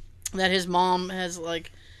that his mom has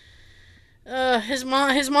like his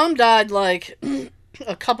mom died like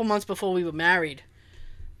a couple months before we were married.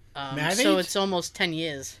 So it's almost 10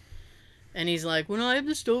 years. And he's like, when I have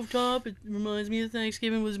the stovetop, it reminds me of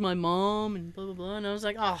Thanksgiving with my mom and blah blah blah. And I was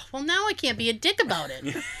like, oh well, now I can't be a dick about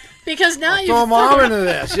it because now you've throw mom into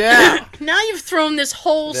this. Yeah. now you've thrown this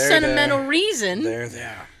whole sentimental reason. There.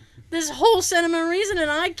 This whole sentimental reason, and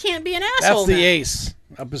I can't be an asshole. That's the now. ace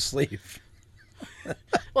up his sleeve.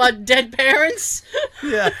 What, dead parents?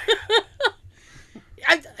 Yeah.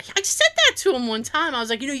 I said that to him one time. I was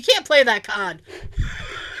like, you can't play that card.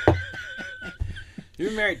 You've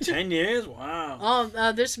been married 10 years? Wow.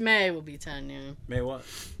 Oh, this May will be 10, yeah. May what?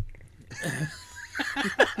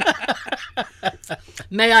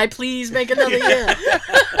 May I please make another year?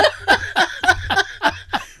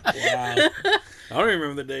 Wow. I don't even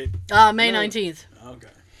remember the date. May 19th. Okay.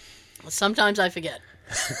 Sometimes I forget.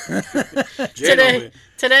 Jay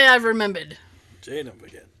Today I've remembered. Jay don't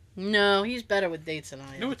forget. No, he's better with dates than I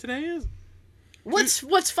am. You know what today is? What's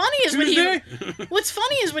funny is Tuesday? what's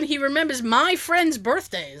funny is when he remembers my friends'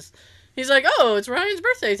 birthdays. He's like, "Oh, it's Ryan's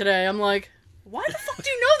birthday today." I'm like, "Why the fuck do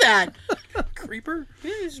you know that?" Creeper?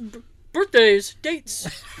 Yeah, his birthdays,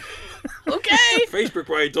 dates. Okay. Facebook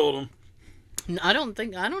probably told him. I don't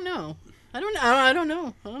know. I don't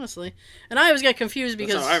know, honestly. And I always get confused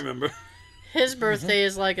because That's how I remember. his birthday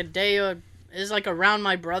is like a day is like around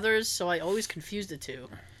my brother's, so I always confuse the two.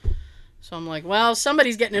 So I'm like, well,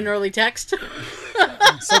 somebody's getting an early text.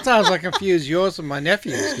 Sometimes I confuse yours with my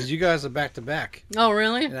nephews because you guys are back to back. Oh,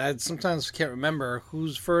 really? And I sometimes can't remember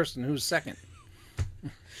who's first and who's second.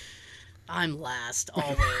 I'm last,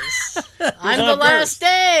 always. I'm the last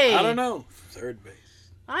day. I don't know. Third base.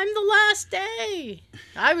 I'm the last day.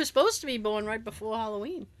 I was supposed to be born right before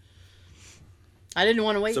Halloween. I didn't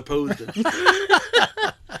want to wait. Supposed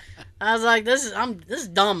to. I was like, this is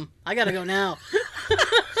dumb. I gotta go now.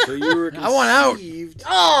 So you were I want out. conceived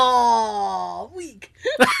Oh, weak.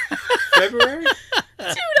 February? Dude,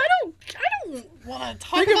 I don't want to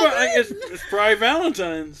talk Think about about that. it's probably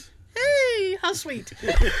Valentine's. Hey, how sweet.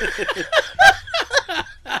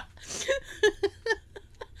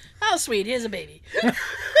 How sweet. Here's a baby.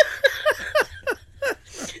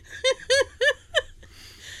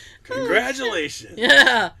 Congratulations.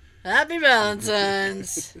 Yeah. Happy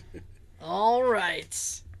Valentine's. All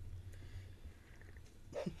right.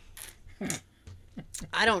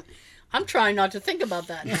 I'm trying not to think about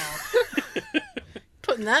that now.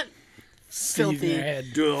 Putting that filthy.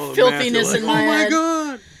 Doing all the Filthiness math, you're like, in my head.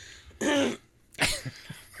 oh my god.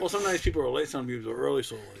 Well, sometimes people are late, some people are early,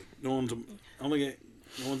 so like no one's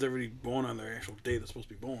ever born on their actual day they're supposed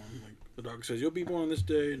to be born. Like the doctor says, you'll be born on this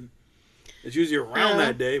day, and it's usually around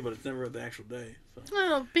that day, but it's never the actual day. So,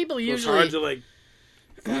 Well, people usually. it's hard to like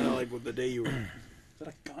find out like what the day you were. Is that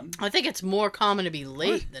a gun? I think it's more common to be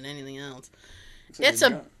late than anything else. Looks like It's a a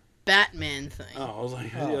gun. Batman thing. Oh, I was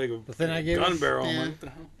like, Oh, like the thing I a gave gun us? barrel. I'm Yeah. like, what the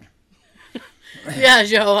hell? Yeah,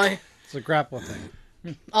 Joe. It's a grapple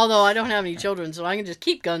thing. Although I don't have any children, so I can just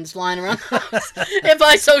keep guns flying around the house if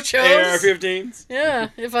I so chose. AR-15s. Yeah,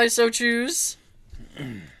 if I so choose.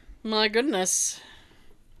 My goodness.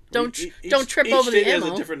 Don't trip each over the state has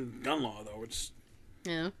ammo. a different gun law, though. Which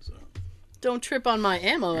Yeah. so. Don't trip on my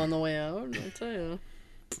ammo on the way out. I tell you.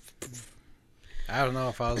 I don't know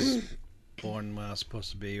if I was born when I was supposed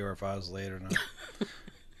to be or if I was late or not.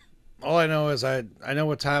 All I know is I know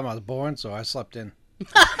what time I was born, so I slept in.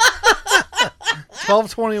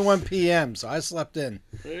 12:21 p.m., so I slept in.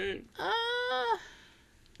 Hey, Ah,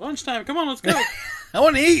 lunchtime. Come on, let's go. I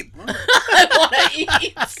want to eat. I want to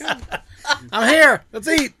eat. I'm here. Let's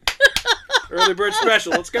eat. Early bird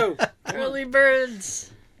special. Let's go. Early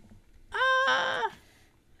birds. I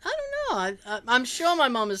don't know. I'm sure my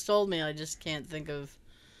mom has told me. I just can't think of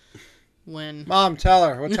when. Mom, tell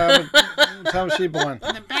her. What time was she born?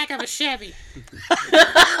 In the back of a Chevy.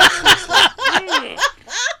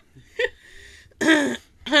 Remember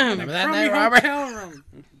that From night, the Robert? hotel room.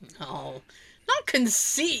 Oh, not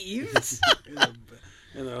conceived.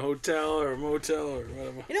 In a hotel or a motel or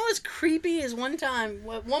whatever. You know what's creepy is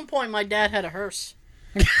at one point my dad had a hearse.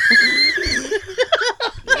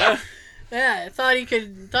 Yeah. Yeah, I thought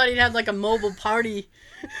he'd have like a mobile party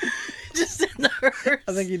Just in the hearse.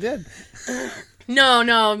 I think he did. No,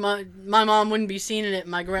 my mom wouldn't be seeing it.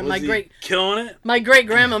 My killing it? My great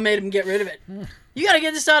grandma made him get rid of it. You gotta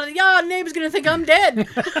get this out of the yard. Neighbor's gonna think I'm dead.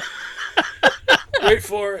 Wait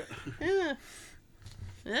for it.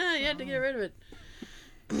 Yeah, you had to get rid of it.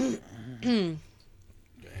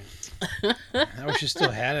 I wish you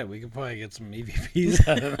still had it. We could probably get some EVPs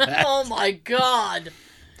out of that. Oh my god.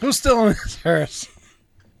 Who's still in this hearse?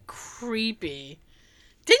 Creepy.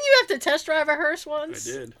 Didn't you have to test drive a hearse once?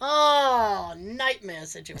 I did. Oh, nightmare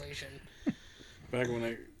situation. Back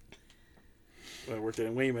when I worked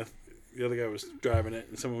in Weymouth, the other guy was driving it,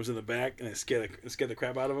 and someone was in the back, and it scared the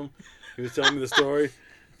crap out of him. He was telling me the story.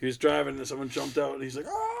 He was driving, and someone jumped out, and he's like,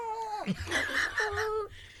 "Ah!"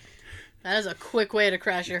 That is a quick way to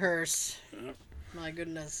crash your hearse. Yep. My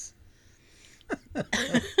goodness. No.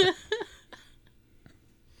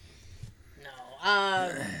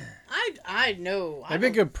 I know. That'd be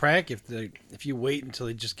a good prank if you wait until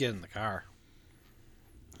they just get in the car.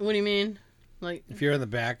 What do you mean? Like if you're in the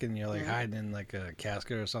back and you're like hiding in like a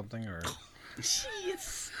casket or something, or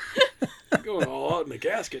jeez. Going all out in the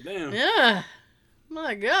casket, damn. Yeah.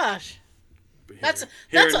 My gosh. That's a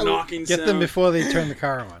knocking get sound. them before they turn the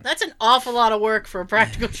car on. That's an awful lot of work for a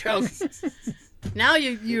practical joke. Now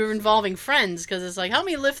you're involving friends because it's like, help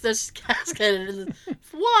me lift this casket.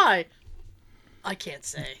 Why? I can't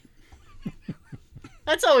say.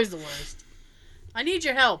 That's always the worst. I need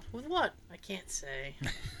your help. With what? I can't say.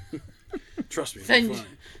 Trust me.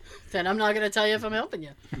 Then I'm not going to tell you if I'm helping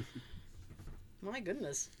you. My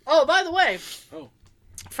goodness. Oh, by the way. Oh.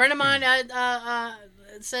 A friend of mine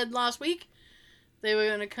said last week they were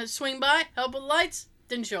going to swing by, help with lights.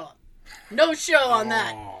 Didn't show up. No show on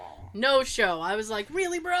that. No show. I was like,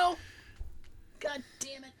 really, bro? God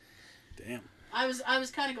damn it. Damn. I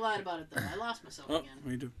was kind of glad about it, though. I lost myself again. What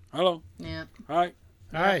do you do? Hello. Yeah. Hi.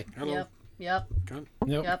 Hi. Hello. Yep. Come.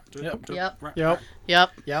 Yep. Yep. Yep. Yep. Yep.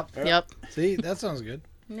 Yep. Yep. Yep. See, that sounds good.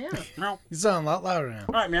 Yeah. Meow. You sound a lot louder now.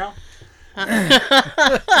 All right, meow.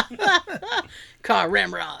 Car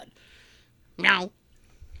ramrod. Meow.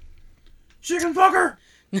 Chicken fucker.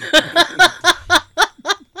 They're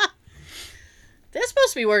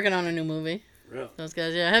supposed to be working on a new movie. Really? Those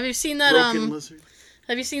guys, yeah. Have you seen that? Broken lizard.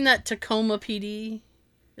 Have you seen that Tacoma PD,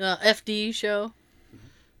 FD show?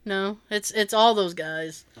 No, it's all those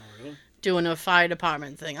guys Oh, really? doing a fire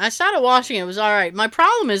department thing. I started watching it. It was all right. My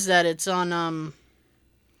problem is that it's on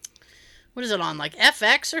what is it on, like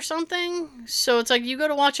FX or something? So it's like you go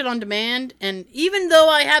to watch it on demand, and even though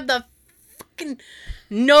I have the fucking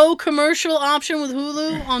no commercial option with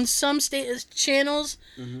Hulu on some channels,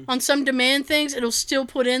 on some demand things, it'll still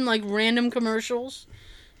put in like random commercials,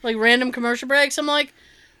 like random commercial breaks. I'm like,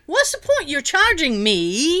 what's the point? You're charging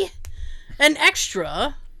me an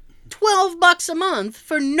extra $12 a month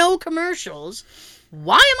for no commercials.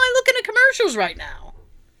 Why am I looking at commercials right now?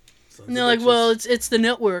 And they're like, well, it's the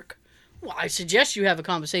network. Well, I suggest you have a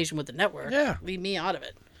conversation with the network. Yeah. Leave me out of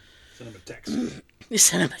it. Send him a text. You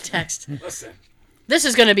send him a text. Listen. This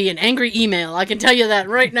is going to be an angry email. I can tell you that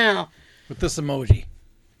right now. With this emoji.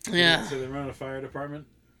 Yeah. So they run a fire department?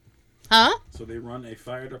 Huh? So they run a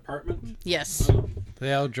fire department? Yes.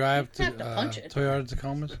 They all drive to Have to punch it. Toyota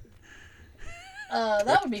Tacomas.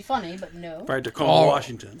 That would be funny, but no. Fire Tacoma,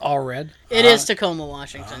 Washington. All red. It is Tacoma,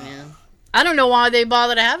 Washington, yeah. I don't know why they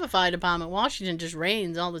bother to have a fire department. Washington just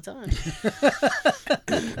rains all the time.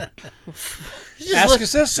 Ask your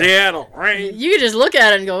sister. Seattle, rain. You can just look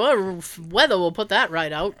at it and go, oh, weather will put that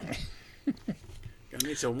right out. Gotta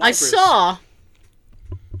need some I wipers. saw,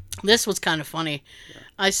 this was kind of funny.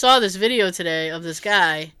 I saw this video today of this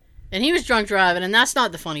guy, and he was drunk driving, and that's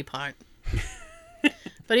not the funny part.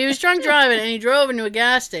 But he was drunk driving, and he drove into a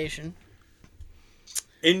gas station.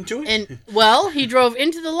 Into it? And, well, he drove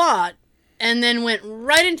into the lot, and then went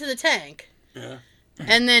right into the tank. Yeah.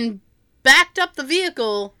 And then backed up the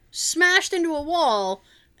vehicle, smashed into a wall,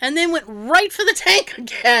 and then went right for the tank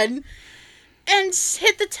again, and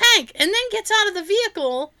hit the tank, and then gets out of the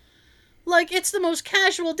vehicle like it's the most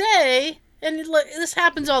casual day, and this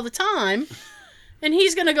happens all the time, and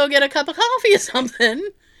he's going to go get a cup of coffee or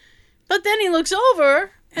something, but then he looks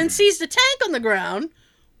over and sees the tank on the ground,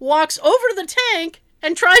 walks over to the tank,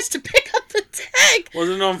 and tries to pick up the tank. Was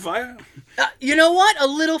it on fire? You know what? A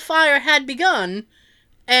little fire had begun,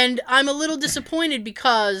 and I'm a little disappointed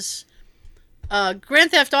because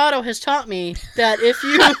Grand Theft Auto has taught me that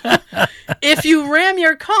if you ram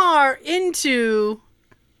your car into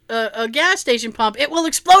a gas station pump, it will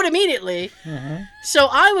explode immediately. Mm-hmm. So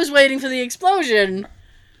I was waiting for the explosion,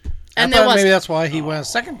 and I there thought was maybe that's why he went a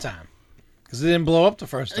second time, because it didn't blow up the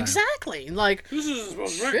first time. exactly like This is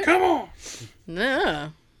supposed to Shit. Come on. yeah.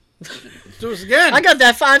 Let's do this again. I got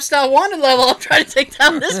that 5-star wanted level. I'm trying to take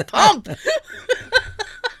down this pump.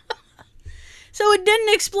 So it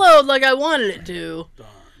didn't explode like I wanted it to.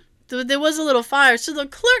 There was a little fire. So the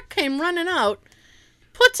clerk came running out,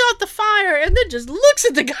 puts out the fire, and then just looks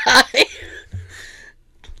at the guy.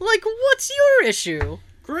 Like, what's your issue?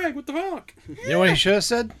 Greg, what the fuck? You know what he should have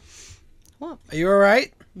said? What? Are you all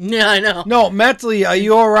right? Yeah, I know. No, mentally, are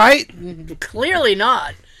you all right? Clearly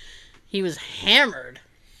not. He was hammered.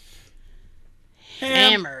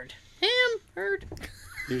 Hammered. Hammered.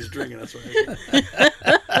 He was drinking, that's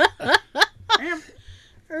why.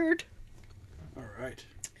 Hammered. All right.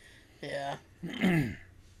 Yeah.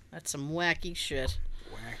 That's some wacky shit.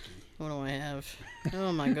 Wacky. What do I have?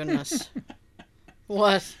 Oh my goodness.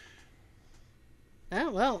 What? Oh,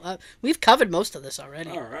 well, we've covered most of this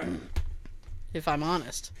already, All right. if I'm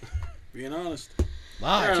honest. Being honest.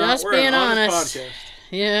 Live. Just We're being an honest. podcast.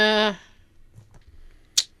 Yeah.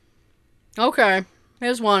 Okay.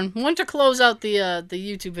 Here's one. One to close out the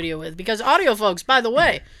YouTube video with. Because audio folks, by the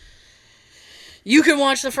way, you can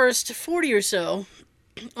watch the first 40 or so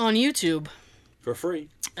on YouTube. For free.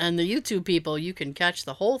 And the YouTube people, you can catch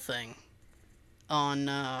the whole thing on,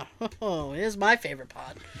 here's my favorite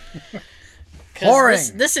pod.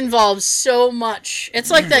 Whoring. This involves so much. It's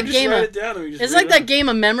like that Just game write of, it down and we just it's read like it that out. game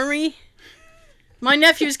of memory. My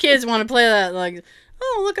nephew's kids want to play that, like,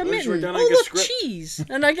 oh, look, a Let's write mitten. down Oh, like a look, script. cheese.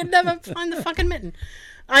 And I can never find the fucking mitten.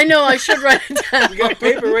 I know I should write it down. You got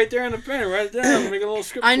paper right there in the pen. Write it down and make a little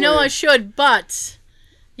script. I know for I you. should, but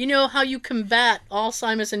you know how you combat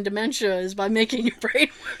Alzheimer's and dementia is by making your brain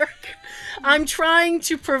work. I'm trying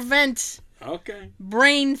to prevent Okay.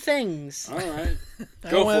 brain things. All right. I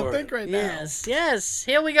Go want for to it. think right now. Yes.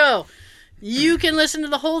 Here we go. You can listen to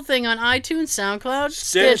the whole thing on iTunes, SoundCloud,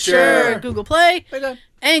 Stitcher. Google Play, Hey, Dad.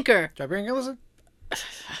 Anchor, Try bringing listen.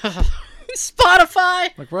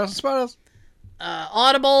 Spotify, Look where else spot us.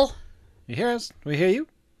 Audible, You hear us? We hear you.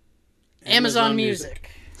 Amazon Music,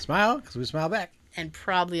 Smile, because we smile back. and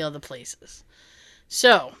probably other places.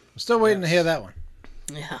 So, I'm still waiting to hear that one.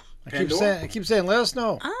 yeah. Pandora? I keep saying, let us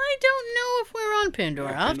know. I don't know if we're on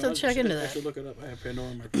Pandora. I'll have to check into I should that. look it up. I have Pandora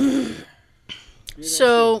on my phone.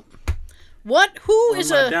 So, who on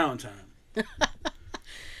is my a downtime.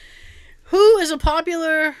 who is a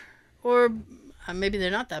popular, or maybe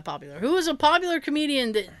they're not that popular. Who is a popular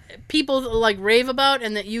comedian that people like rave about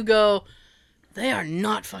and that you go, they are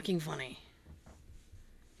not fucking funny?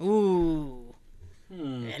 Ooh.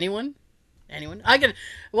 Anyone? I can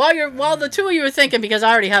while the two of you are thinking, because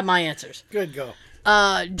I already have my answers. Good go.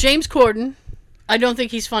 James Corden. I don't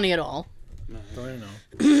think he's funny at all. Don't even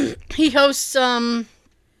know. He hosts the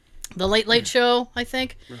Late Late Show, I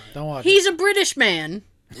think. Don't watch He's a British man,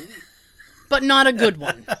 but not a good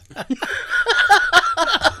one.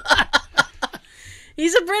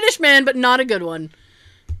 He's a British man, but not a good one.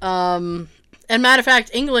 And matter of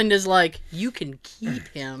fact, England is like, you can keep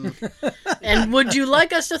him. And would you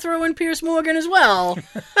like us to throw in Pierce Morgan as well?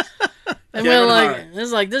 And we're like,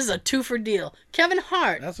 this is a two-for deal. Kevin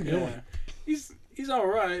Hart. That's a good Yeah. one. He's all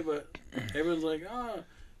right, but everyone's like,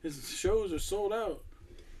 his shows are sold out.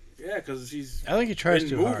 Yeah, because he's I think he tries in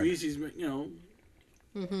too movies. hard. He's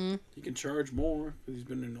Mm-hmm. he can charge more because he's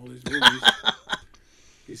been in all these movies.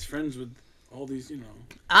 He's friends with all these,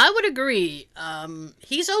 I would agree.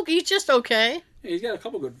 He's okay. He's just okay. Yeah, he's got a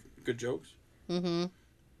couple good jokes. Mm-hmm.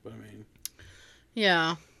 But I mean,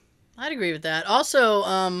 Yeah, I'd agree with that. Also,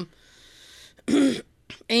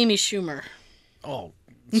 Amy Schumer. Oh,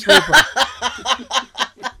 sleeper.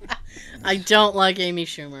 I don't like Amy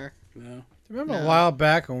Schumer. no. Remember No. a while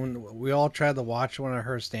back when we all tried to watch one of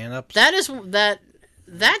her stand-ups? That is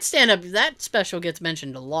that stand-up, that special gets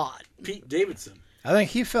mentioned a lot. Pete Davidson. I think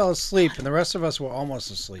he fell asleep, and the rest of us were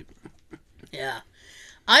almost asleep. Yeah.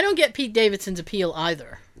 I don't get Pete Davidson's appeal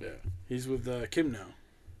either. Yeah, he's with Kim now.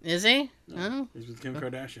 Is he? No, Oh, he's with Kim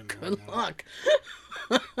Kardashian. good now. luck.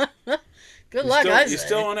 Good luck, I say. He's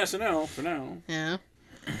still on SNL for now. Yeah.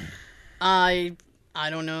 I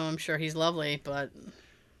don't know. I'm sure he's lovely, but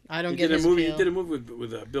I don't He get did a his movie. appeal. He did a movie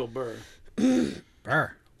with Bill Burr.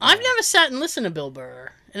 Burr. I've never sat and listened to Bill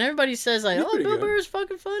Burr, and everybody says like, He's "Oh, pretty Bill good. Burr's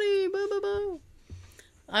fucking funny." Blah, blah, blah.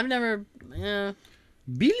 I've never. Yeah,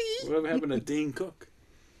 Billy? Whatever happened to Dane Cook?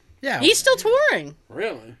 Yeah. he's still touring.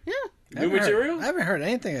 Really? Yeah, I New haven't material? I haven't heard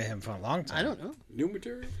anything of him for a long time. I don't know. New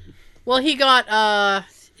material? Well, he got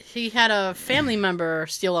he had a family member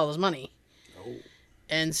steal all his money, Oh,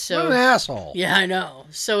 and What so an asshole. yeah, I know.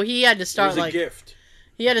 So he had to it start was a like gift.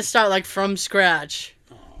 he had to start like from scratch.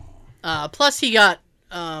 Plus, he got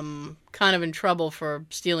kind of in trouble for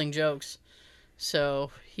stealing jokes,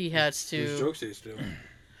 so he has His to. jokes they still.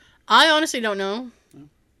 I honestly don't know,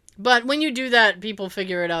 But when you do that, people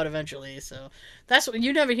figure it out eventually. So that's what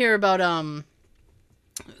you never hear about.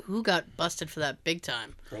 Who got busted for that big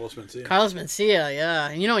time? Carlos Mencia. Carlos Mencia, yeah.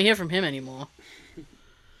 And you don't hear from him anymore.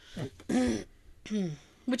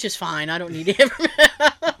 Which is fine. I don't need to hear from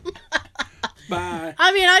him. Bye.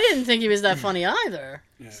 I mean, I didn't think he was that funny either.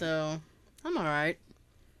 Yeah. So, I'm alright.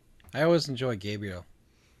 I always enjoy Gabriel.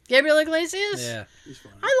 Gabriel Iglesias? Yeah. He's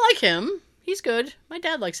fine. I like him. He's good. My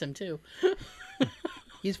dad likes him too.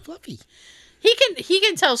 He's fluffy. He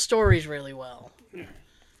can tell stories really well.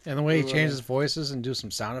 And the way he changes voices and do some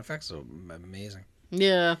sound effects, are amazing.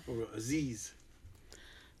 Yeah. What about Aziz?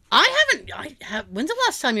 When's the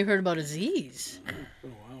last time you heard about Aziz?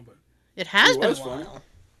 Been a while, but It has He been a was funny. while.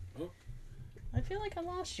 Oh. I feel like I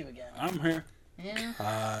lost you again. I'm here. Yeah.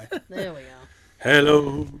 Hi. There we go.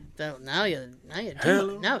 Hello. Now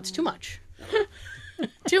Hello. now it's too much.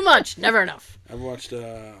 Too much. Never enough. I've watched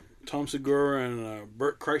Tom Segura and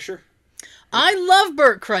Bert Kreischer. I love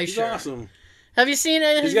Bert Kreischer. He's awesome. Have you seen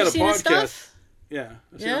it? He's Have got you a seen his podcast. stuff? Yeah.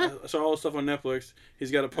 Yeah? I saw all the stuff on Netflix. He's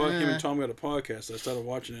got a podcast. Him and Tom got a podcast. So I started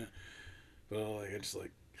watching it, but I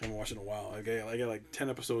haven't watched it in a while. I got like 10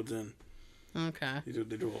 episodes in. Okay. They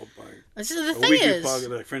do all like So the a thing weekly is, podcast,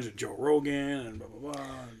 like friends with Joe Rogan and blah blah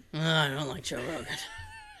blah. I don't like Joe Rogan.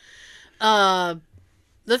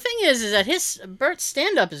 The thing is that Bert's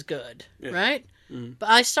stand-up is good, Yeah. right? Mhm. But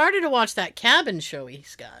I started to watch that Cabin show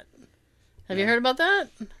he's got. Have you heard about that?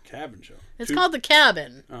 Cabin show. It's called The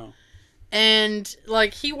Cabin. Oh. And,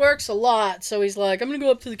 like, he works a lot, so he's like, I'm going to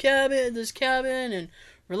go up to this cabin, and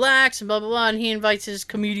relax, and blah, blah, blah. And he invites his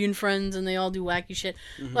comedian friends, and they all do wacky shit.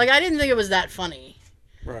 Mhm. Like, I didn't think it was that funny.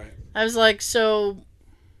 Right. I was like, so,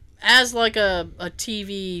 as, like, a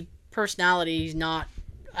TV personality, he's not...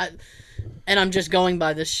 and I'm just going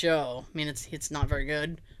by this show. I mean, it's not very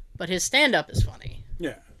good, but his stand-up is funny.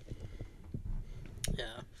 Yeah. Yeah.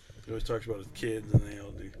 He always talks about his kids and they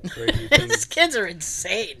all do crazy His things. kids are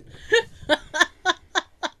insane.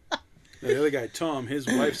 The other guy, Tom, his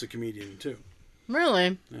wife's a comedian too.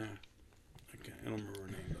 Really? Yeah. Okay, I don't remember her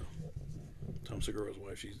name though. Tom Segura's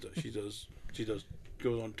wife. She does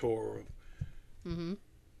goes on tour. Mm-hmm.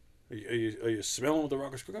 Are you smelling what the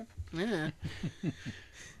Rockers cooking? Yeah.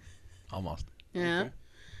 Almost. Yeah. Okay.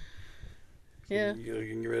 So Yeah. You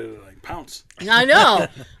can get ready to like pounce. I know.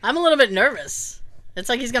 I'm a little bit nervous. It's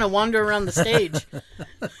like he's gonna wander around the stage.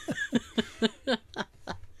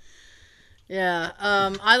 Yeah.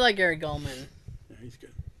 I like Gary Goldman. Yeah, he's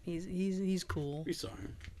good. He's cool. We saw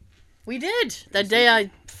him. We did that day. I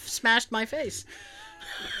smashed my face.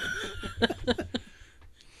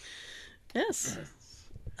 Yes.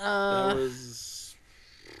 That was.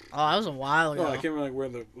 Oh, that was a while ago. Oh, I can't remember where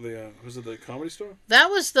the was it the Comedy Store?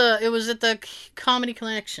 It was at the Comedy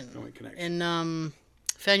Connection. Comedy Connection. In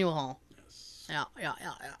Faneuil Hall. Yes. Yeah.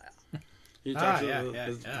 He talks yeah, to yeah,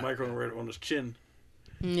 his yeah. microphone right on his chin.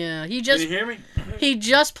 Yeah, Can you hear me? he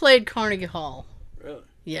just played Carnegie Hall. Really?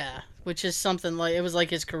 Yeah, which is something like it was like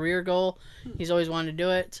his career goal. He's always wanted to do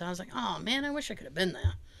it. So I was like, oh man, I wish I could have been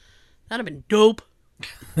there. That'd have been dope.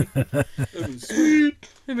 Sweet.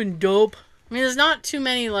 It'd been dope. I mean, there's not too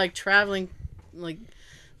many like traveling like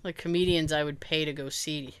comedians I would pay to go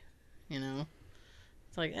see. You know,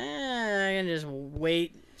 it's like I can just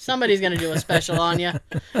wait. Somebody's gonna do a special on you.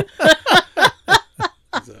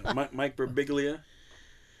 Mike Birbiglia.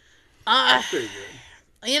 Pretty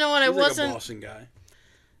good. You know what? He's I like wasn't. a Boston guy.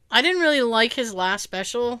 I didn't really like his last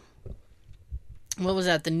special. What was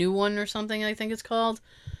that? The new one or something? I think it's called.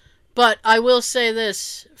 But I will say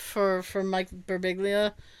this for Mike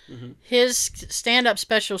Birbiglia, his stand-up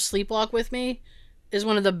special "Sleepwalk with Me" is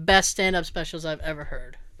one of the best stand-up specials I've ever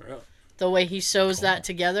heard. Really? The way he sews that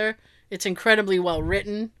together, it's incredibly well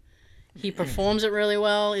written. He performs it really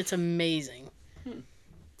well. It's amazing.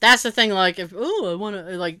 That's the thing. Like, if I want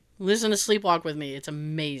to like listen to "Sleepwalk with Me," it's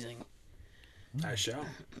amazing. I shall.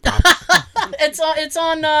 It's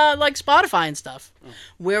on like Spotify and stuff,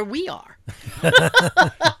 where we are.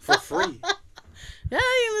 For free. Yeah,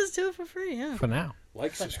 you can listen to it for free. Yeah. For now.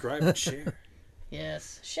 Like, subscribe, and share.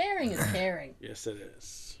 Yes, sharing is caring. Yes, it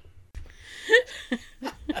is.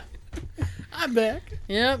 I'm back.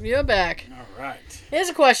 Yep, you're back. All right. Here's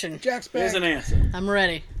a question. Jack's back. Here's an answer. I'm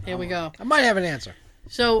ready. Here we go. I might have an answer.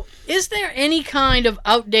 So, is there any kind of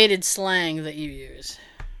outdated slang that you use?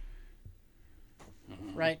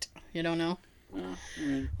 Right. You don't know? Well,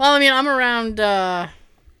 I mean, I'm around,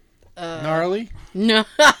 Gnarly? no.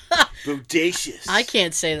 Bodacious. I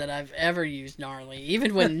can't say that I've ever used gnarly,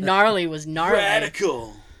 even when gnarly was gnarly.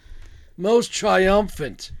 Radical. Most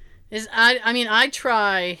triumphant. I mean, I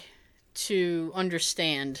try to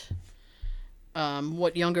understand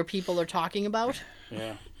what younger people are talking about.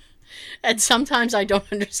 Yeah. And sometimes I don't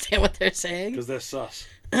understand what they're saying. Because they're sus.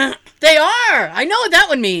 They are! I know what that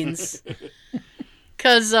one means.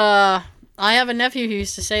 Because I have a nephew who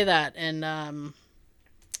used to say that, and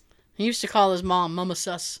he used to call his mom Mama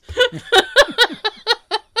Sus.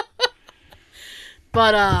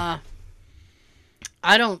 But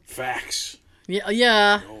I don't... Facts.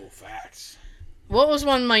 Yeah. No facts. What was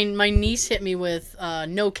one my niece hit me with?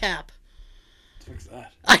 No cap. What's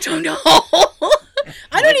that? I don't know.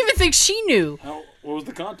 I don't even think she knew. What was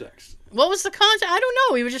the context? What was the content? I don't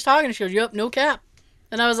know. We were just talking. And she goes, "Yep, no cap."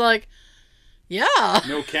 And I was like, "Yeah."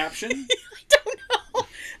 No caption? I don't know.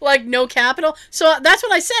 Like, no capital. So that's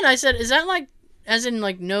what I said. I said, "Is that like, as in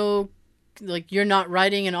like no, like you're not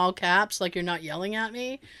writing in all caps, like you're not yelling at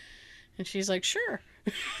me?" And she's like, "Sure."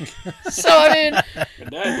 So I mean, My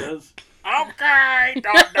dad does. Okay.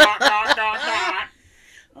 Dot, dot, dot, dot, dot.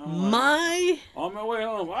 On my way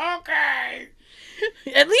home. Okay.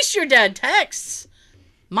 At least your dad texts.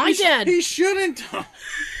 My dad. He shouldn't.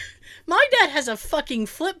 My dad has a fucking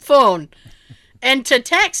flip phone. And to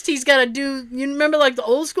text, he's got to do... You remember, like, the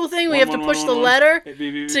old school thing? We have to push the letter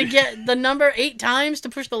to get the number 8 times to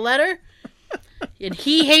push the letter? And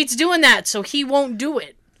he hates doing that, so he won't do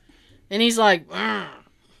it. And he's like... "Ugh."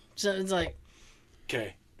 So it's like...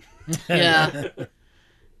 Okay. Yeah.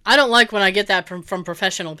 I don't like when I get that from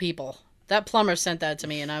professional people. That plumber sent that to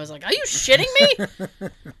me, and I was like, "Are you shitting me?"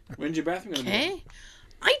 When's your bathroom gonna be? Okay.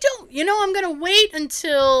 I don't, I'm going to wait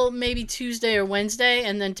until maybe Tuesday or Wednesday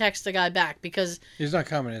and then text the guy back because... He's not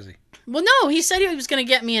coming, is he? Well, no, he said he was going to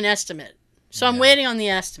get me an estimate. So I'm waiting on the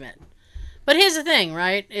estimate. But here's the thing,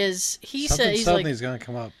 right, is he said... He's Something's going to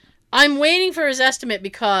come up. I'm waiting for his estimate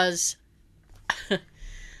because a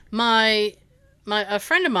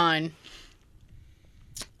friend of mine...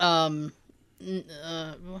 how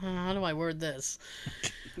do I word this?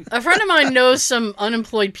 A friend of mine knows some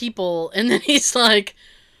unemployed people, and then he's like,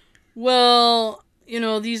 "Well,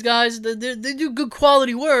 these guys, they do good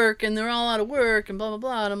quality work, and they're all out of work, and blah, blah,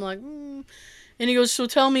 blah." And I'm like, And he goes, "So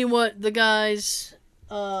tell me what the guy's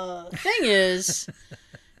thing is,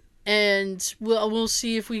 and we'll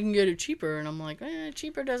see if we can get it cheaper." And I'm like,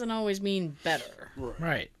 cheaper doesn't always mean better.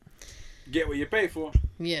 Right. Get what you pay for.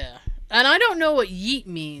 Yeah. And I don't know what yeet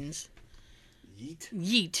means. Yeet?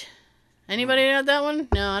 Yeet. Anybody know that one?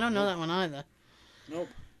 No, I don't know that one either. Nope.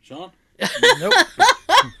 Sean? Nope.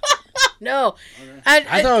 No. Okay.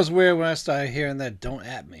 I thought it was weird when I started hearing that "don't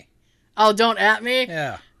at me." Oh, don't at me?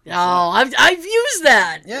 Yeah. Oh, I've used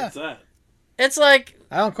that. Yeah. What's that? It's like...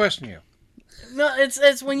 I don't question you. No,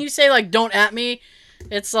 it's when you say, like, "don't at me,"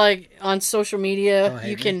 it's like on social media,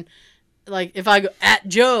 you can... Like, if I go at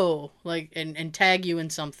Joe, like, and tag you in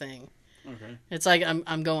something, Okay. it's like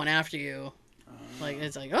I'm going after you. Like,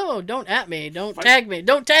 it's like, "Oh, don't at me. Don't tag me.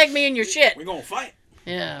 Don't tag me in your shit." We're gonna fight.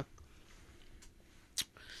 Yeah.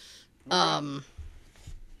 Yeah,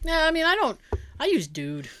 I mean, I use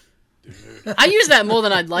dude. I use that more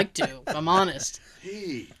than I'd like to, if I'm honest.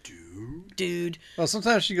 Hey, dude. Dude. Well,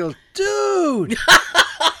 sometimes she goes, "Dude."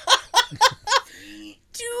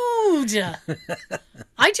 Dude.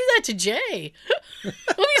 I do that to Jay.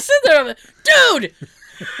 Let me sit there. I'm like, "Dude."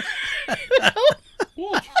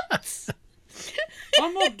 What?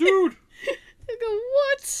 I'm not dude. I go,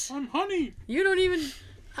 "What? I'm honey. You don't even..." Do you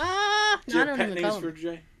I have don't pet even names call for him.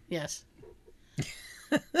 Jay? Yes.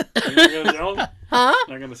 Are you gonna tell them? Huh?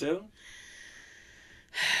 Not gonna say them?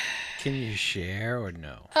 Can you share or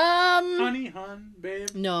no? Honey, hun, babe.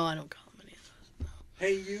 No, I don't call him any of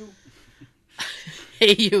Hey, you. those.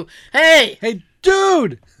 Hey, you. Hey! Hey,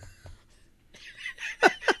 dude.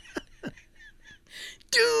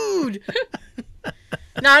 Dude!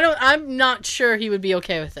 No, I don't. I'm not sure he would be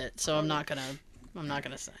okay with it, so I'm not gonna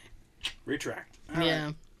say. Retract. All Yeah.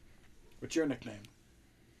 right. What's your nickname?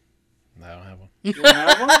 I don't have one. You don't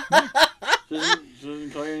have one? She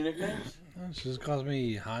doesn't call you any nicknames? She just calls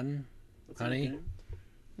me Hun. What's her Honey. nickname?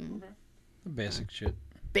 Okay. Basic shit.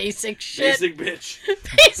 Basic shit. Basic bitch.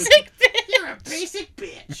 Basic bitch. You're a basic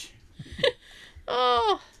bitch.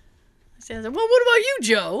 Oh. Well, what about you,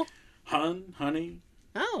 Joe? Hun, honey,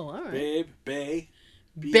 Oh, all right. babe, bae.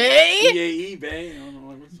 Bae? B-A-E, bae. I don't know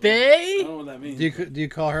what's I Bae? don't know what that means. Do you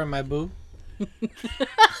call her my boo? I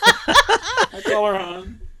call her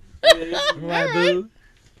hun. Babe. My All boo.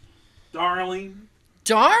 Darling.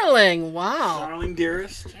 Darling. Wow. Darling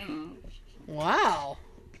dearest. Wow.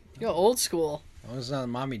 You're old school. Oh, it's not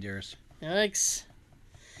mommy dearest. Yikes.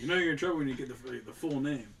 You know you're in trouble when you get the full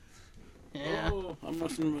name. Yeah. Oh, I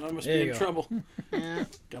must There be you in go. trouble. Yeah.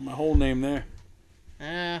 Got my whole name there.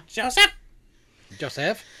 Joseph.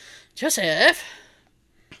 Joseph? Joseph.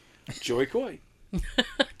 Joy Coy.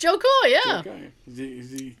 Joe Coy, yeah. Okay.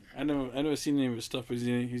 Is he? I never seen any of his stuff. Is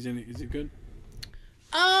he good?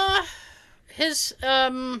 His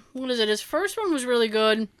what is it? His first one was really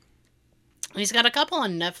good. He's got a couple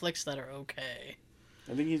on Netflix that are okay.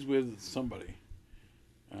 I think he's with somebody.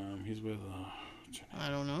 He's with I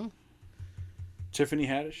don't know. Tiffany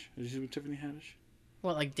Haddish. Is he with Tiffany Haddish?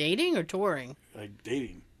 What, like dating or touring? Like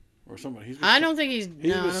dating or somebody. He's with I don't think he's.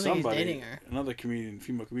 He's No, I with don't think he's somebody, dating her. another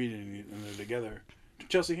female comedian, and they're together.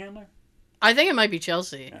 Chelsea Handler? I think it might be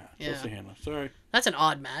Chelsea. Yeah, Chelsea Handler. Sorry. That's an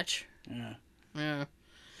odd match. Yeah. Yeah.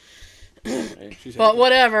 Hey, she's But happy.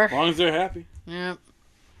 whatever. As long as they're happy. Yeah.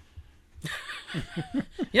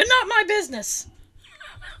 You're not my business.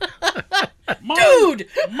 Dude!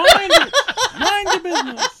 Mind your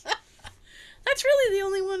business. That's really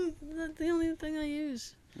the only thing I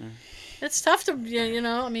use. It's tough to, you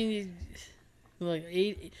know, I mean, like,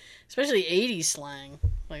 especially 80s slang.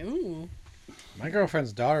 Like, ooh. My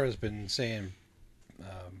girlfriend's daughter has been saying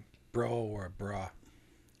bro or bra.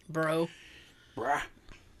 Bro. Bruh.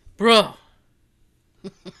 Bro.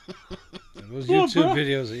 Those YouTube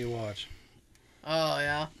videos that you watch. Oh,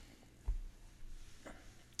 yeah.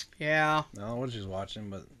 Yeah. I don't know what she's watching,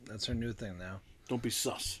 but that's her new thing now. Don't be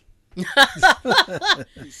sus. Be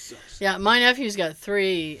sus. Yeah, my nephew's got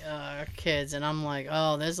 3 kids, and I'm like,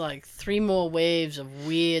 oh, there's like 3 more waves of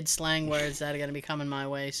weird slang words that are going to be coming my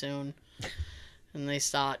way soon. And they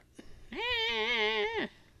start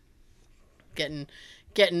getting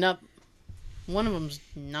up. One of them's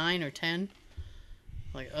 9 or 10.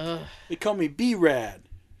 Like, ugh. They call me B-Rad.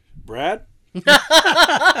 Brad?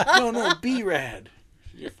 No, B-Rad.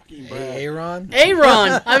 You're fucking Brad. Aaron?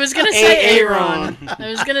 Aaron. I was gonna say Aaron. Aaron. I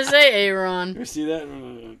was gonna say Aaron. You ever see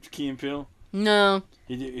that? Key and Peele? No.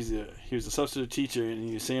 He was a substitute teacher, and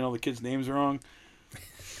he was saying all the kids' names wrong.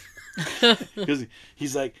 Because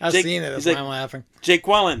he's like, I've seen it. That's why I'm laughing. Jake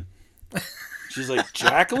Wallen. She's like,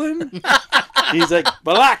 Jacqueline? He's like,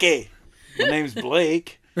 Balake. My name's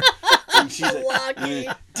Blake. And she's like,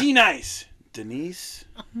 Balake. D-Nice. Denise.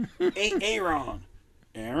 Aaron.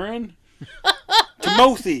 Aaron.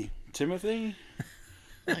 Timothy.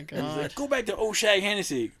 My He's God. like, go back to O'Shag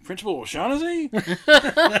Hennessy. Principal O'Shaughnessy?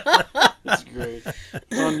 That's great.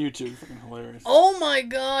 It's on YouTube. Fucking hilarious. Oh my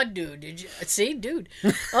God, dude! Did you see, dude?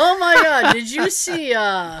 Oh my God! Did you see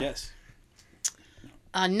Yes.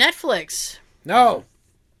 Netflix? No.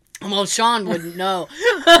 Well, Sean wouldn't know.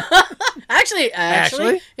 Actually,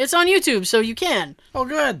 it's on YouTube, so you can. Oh,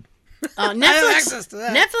 good. Netflix, I have access to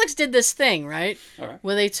that. Netflix did this thing, right? All right.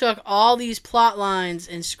 Where they took all these plot lines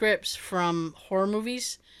and scripts from horror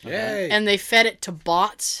movies, Yay. and they fed it to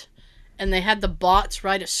bots, and they had the bots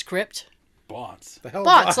write a script. Bots. The hell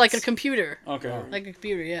Bots, like a computer. Okay. Like a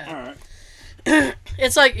computer, yeah. All right.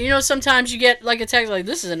 It's like, you know, sometimes you get like a text like,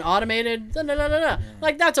 this is an automated, da-da-da-da-da.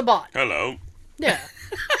 Like, that's a bot. Hello. Yeah.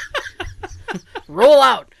 Roll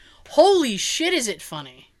out. Holy shit, is it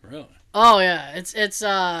funny. Really? Oh, yeah. It's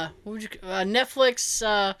what would you,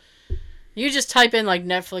 Netflix, you just type in, like,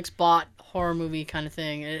 Netflix bot horror movie kind of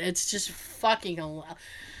thing. It's just fucking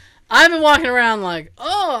I've been walking around like,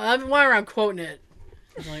 I've been walking around quoting it.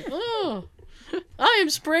 I'm like, oh, I am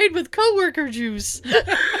sprayed with coworker juice.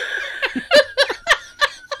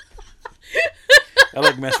 I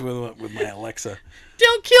like messing with my Alexa.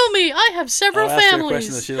 Don't kill me. I have several I'll ask her a families.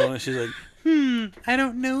 question that she don't know. She's like, I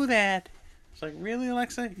don't know that. It's like, really,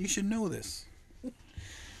 Alexa? You should know this.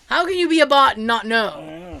 How can you be a bot and not I know?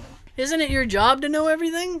 know. Isn't it your job to know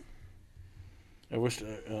everything? I wish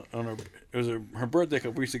on her, it was her birthday a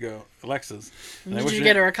couple weeks ago, Alexa's. And I Did wish you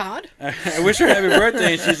get her a card? I wish her happy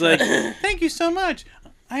birthday, and she's like, "Thank you so much.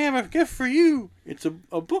 I have a gift for you. It's a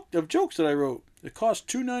book of jokes that I wrote. It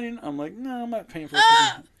costs $2.99." I'm like, "No, I'm not paying for it."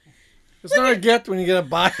 It's not a gift when you gotta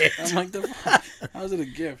buy it. I'm like, "The fuck? How's it a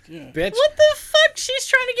gift?" Yeah. Bitch. What the fuck? She's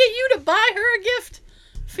trying to get you to buy her a gift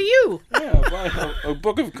for you. Yeah, buy a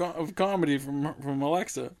book of comedy from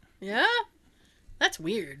Alexa. Yeah? That's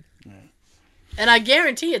weird. Yeah. And I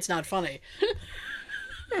guarantee it's not funny.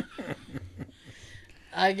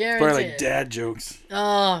 I guarantee Probably like it. dad jokes.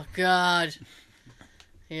 Oh, God.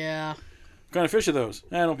 Yeah. What kind of fish are those?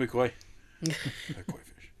 Don't be coy. They're koi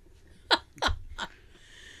fish.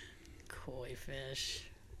 Koi fish.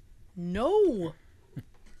 No.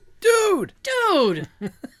 Dude.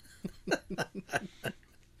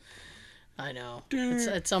 I know. It's,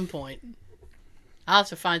 at some point. I'll have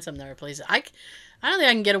to find something to replace it. I don't think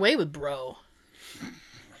I can get away with bro.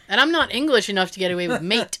 And I'm not English enough to get away with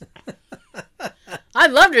mate.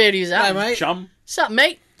 I'd love to be able to use that. Hi, one. mate. Chum. Sup,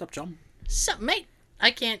 mate? What's up, chum? Sup, mate?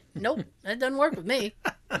 I can't. Nope. That doesn't work with me.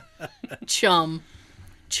 Chum.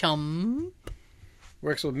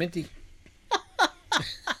 Works with Minty.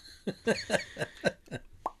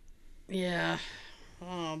 Yeah.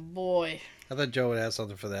 Oh boy. I thought Joe would have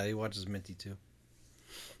something for that. He watches Minty too.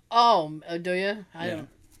 Oh, do you? I Yeah.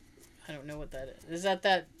 don't know what that is. Is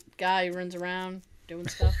that guy who runs around doing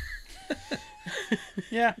stuff?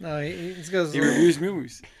 Yeah. No, he's got He reviews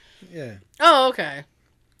movies. yeah. Oh, okay.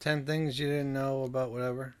 10 things you didn't know about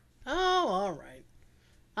whatever. Oh, all right.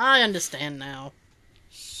 I understand now.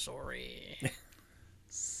 Sorry.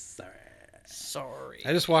 Sorry.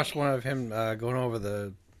 I just watched one of him going over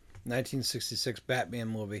the 1966 Batman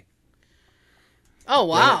movie, Oh,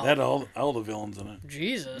 wow. That all the villains in it.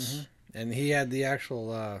 Jesus. and he had the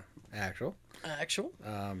actual Actual?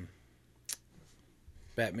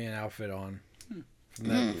 Batman outfit on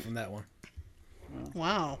from that one.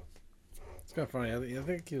 Wow. It's kind of funny. I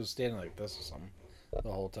think he was standing like this or something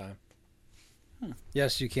the whole time.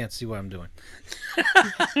 Yes, you can't see what I'm doing.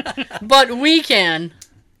 But we can.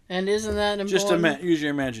 And isn't that important? Just use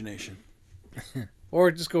your imagination.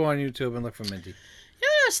 Or just go on YouTube and look for Minty. You know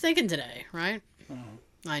what I was thinking today, right? Oh,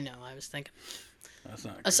 I know, I was thinking. that's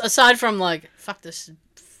not good. Aside from, like, fuck this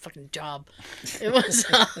fucking job. It was...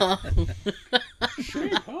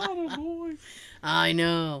 Shake harder, boy. I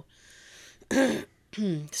know.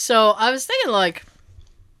 So, I was thinking, like,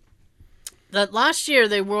 that last year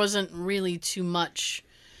there wasn't really too much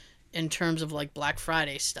in terms of, like, Black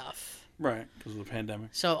Friday stuff. Right, because of the pandemic.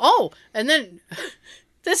 So, and then...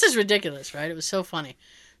 This is ridiculous, right? It was so funny.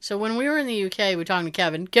 So, when we were in the UK, we were talking to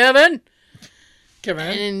Kevin. Kevin!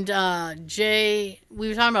 And Jay, we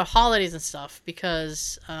were talking about holidays and stuff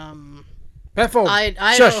because Petfo,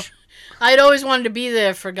 I'd always wanted to be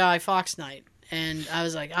there for Guy Fawkes night, and I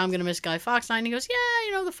was like, I'm gonna miss Guy Fawkes night. And he goes, yeah,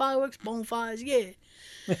 you know, the fireworks, bonfires, yeah.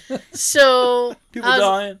 So People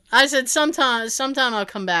dying. I said, sometime I'll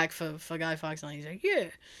come back for Guy Fawkes night. He's like, yeah,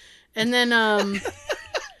 and then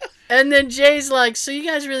and then Jay's like, so you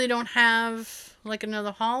guys really don't have like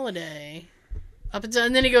another holiday?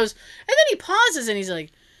 And then he goes, and then he pauses and he's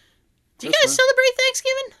like, do you guys celebrate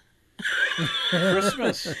Thanksgiving?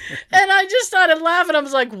 Christmas. And I just started laughing. I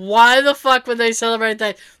was like, why the fuck would they celebrate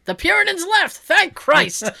that? The Puritans left. Thank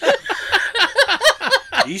Christ.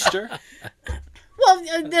 Easter. Well,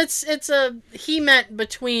 he meant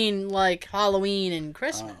between like Halloween and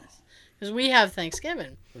Christmas. Because we have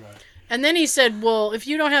Thanksgiving. Right. And then he said, well, if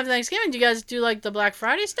you don't have Thanksgiving, do you guys do, like, the Black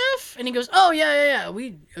Friday stuff? And he goes, oh, yeah.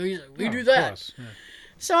 We do that. Yeah.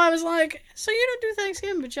 So I was like, so you don't do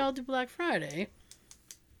Thanksgiving, but y'all do Black Friday.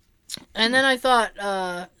 And then I thought,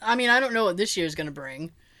 I mean, I don't know what this year's going to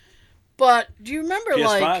bring. But do you remember,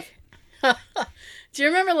 PS5? do you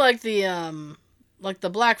remember, like, the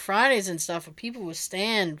Black Fridays and stuff where people would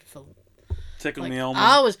stand for... Tickle Like, Me Elmo.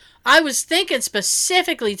 I was thinking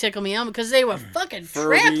specifically Tickle Me Elmo because they were fucking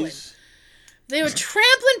trampling. Furbies. They were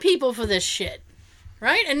trampling people for this shit,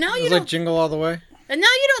 right? And now It you was don't. like Jingle All the Way. And now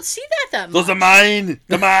you don't see that much. Those are mine.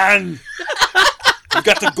 Come on. You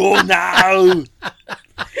got to go now.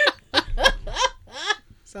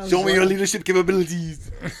 Show me your leadership capabilities.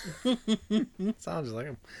 Sounds like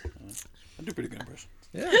him. I do a pretty good impression.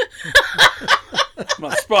 Yeah. I'm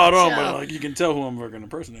not spot on, Yeah. but like you can tell who I'm fucking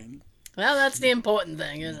impersonating. Well, that's the important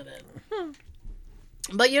thing, isn't it?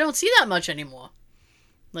 But you don't see that much anymore.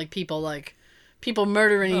 Like people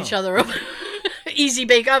murdering each other over easy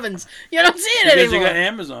bake ovens. You don't see it Because anymore. you got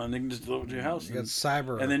Amazon, they can just deliver to your house. You got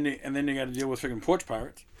cyber. And then you got to deal with freaking porch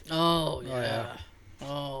pirates. Oh yeah. yeah.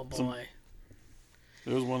 Oh boy.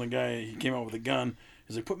 There was one guy, he came out with a gun.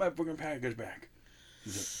 He's like, put my fucking package back.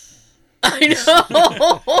 I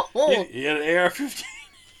know. He had an AR-15.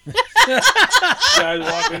 Guy's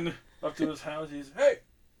walking up to his house. He's like,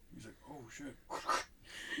 oh shit.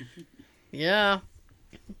 Yeah.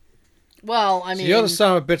 Well, I mean, The other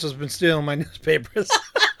son of a bitch has been stealing my newspapers.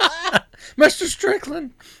 Mr.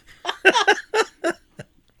 Strickland.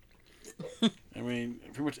 I mean,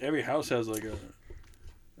 pretty much every house has like a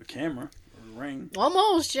camera or a ring.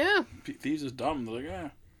 almost, yeah. Thieves is dumb. They're like, yeah,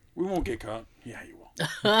 we won't get caught. Yeah, you will.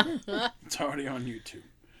 It's already on YouTube.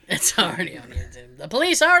 It's already on YouTube. The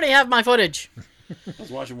police already have my footage. I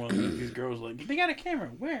was watching one of these girls like, they got a camera.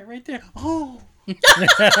 Where? Right there. Oh. Like,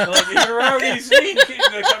 you've already seen.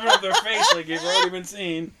 They're covering up their face like you've already been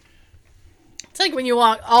seen. It's like when you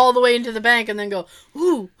walk all the way into the bank and then go,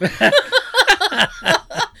 ooh.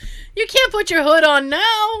 You can't put your hood on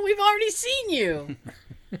now. We've already seen you.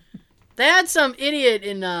 They had some idiot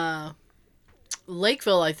in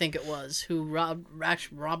Lakeville, I think it was, who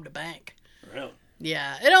robbed a bank. Really?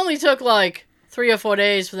 Yeah, it only took like 3 or 4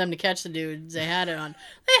 days for them to catch the dude. They had it on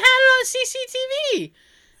CCTV.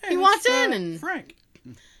 He walked in and Frank.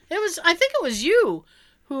 I think it was you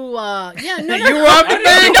who, yeah, no, You robbed a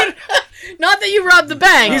bank? Not that you robbed the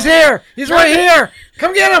bank. He's here. He's right here.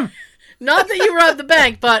 Come get him. Not that you robbed the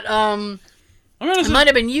bank, but it gonna might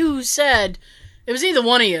have been you who said. It was either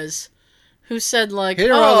one of yous who said like, He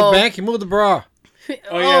didn't rob the bank. He moved the bra.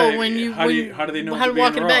 yeah. when you how do they know how to it's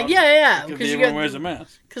walk being in the bank? robbed? Yeah. Because everyone wears a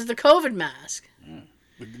mask. Because the COVID mask.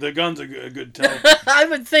 The gun's a good tell. I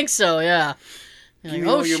would think so. Yeah. Give Like, me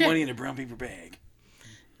all your money in a brown paper bag.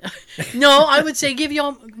 No, I would say give me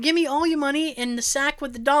all your money in the sack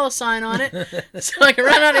with the $sign on it, so I can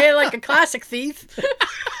run out of here like a classic thief.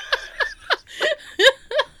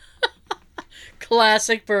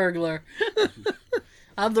 Classic burglar.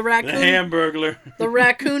 I'm the raccoon. The Hamburglar. The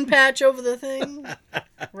raccoon patch over the thing.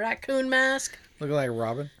 Raccoon mask. Look like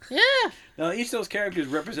Robin. Yeah. Now, each of those characters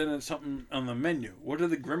represented something on the menu. What do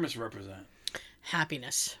the Grimace represent?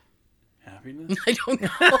 Happiness. Happiness? I don't know.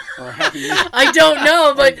 Or happiness? I don't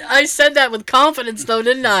know, but I said that with confidence, though,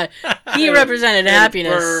 didn't I? He represented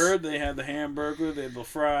happiness. The bird, they had the hamburger, they had the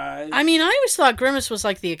fries. I mean, I always thought Grimace was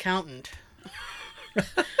like the accountant. I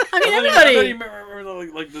mean, I everybody. thought you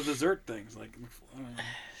remember like the dessert things. Like,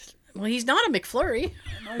 Well, he's not a McFlurry.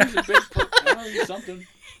 I know he's a big. I know he's something.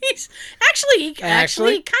 He's actually kind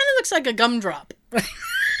of looks like a gumdrop. You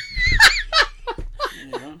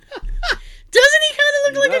know? Doesn't he kind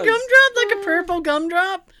of look like does. a gumdrop, like a purple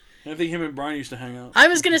gumdrop? I think him and Brian used to hang out. I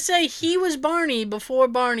was gonna say he was Barney before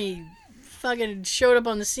Barney fucking showed up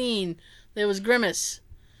on the scene. There was Grimace.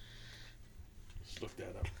 Let's look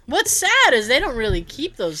that up. What's sad is they don't really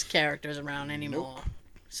keep those characters around anymore. Nope.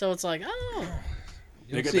 So it's like, oh.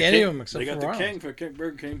 You don't see any of them except they got for the Ronald. king for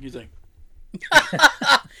Burger King. He's like,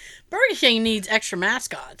 Burger King needs extra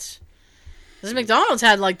mascots. This McDonald's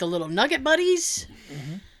had like the little Nugget Buddies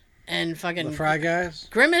and fucking The Fry Guys.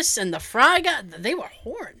 Grimace and the Fry Guy. They were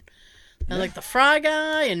horn. And like the Fry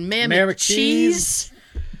Guy and Mayor Mayor McCheese.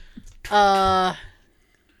 It The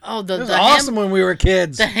was awesome when we were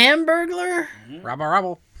kids. The Hamburglar. Robble,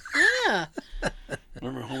 robble. Yeah.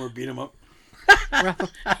 remember Homer beat him up?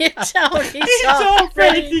 He's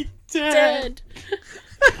already dead.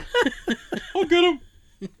 I'll get him.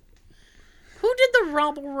 Who did the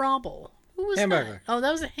Robble? Who was Hamburglar. that? Oh,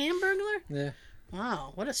 that was a Hamburglar? Yeah.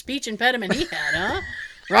 Wow, what a speech impediment he had, huh?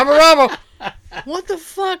 Robble, Robble. What the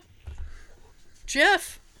fuck?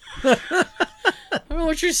 Jeff? I don't know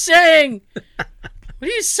what you're saying. What are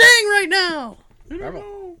you saying right now? I don't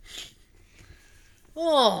know.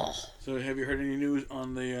 Oh. So, have you heard any news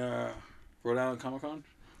on the Rhode Island Comic Con?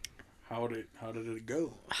 How did it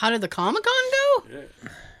go? How did the Comic-Con go? Yeah.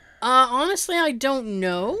 Honestly, I don't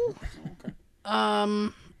know.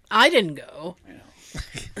 Okay. I didn't go.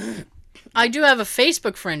 Yeah. I do have a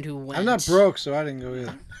Facebook friend who went. I'm not broke, so I didn't go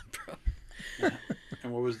either.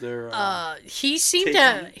 And what was their? He seemed take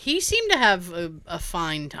on to have a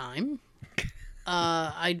fine time.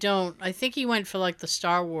 I think he went for like the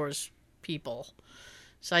Star Wars people.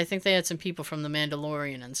 So I think they had some people from the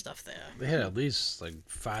Mandalorian and stuff there. They had at least like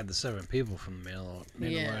 5 to 7 people from the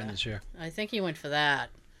Mandalorian this year. I think he went for that.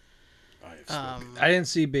 I didn't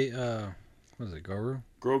see what is it, Grogu?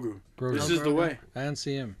 Grogu. Grogu. This is the way. I didn't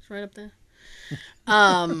see him. It's right up there.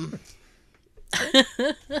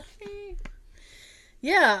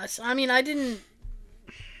 Yeah, so, I mean, I didn't.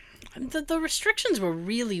 The restrictions were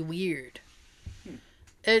really weird.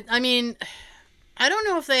 I mean, I don't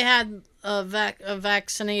know if they had a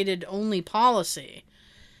vaccinated only policy,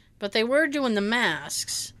 but they were doing the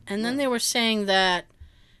masks, and then they were saying that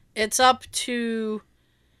it's up to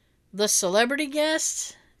the celebrity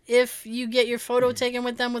guest if you get your photo taken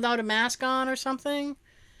with them without a mask on or something,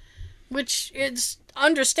 which is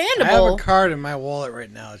understandable. I have a card in my wallet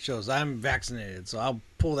right now that shows I'm vaccinated, so I'll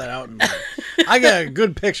pull that out and I got a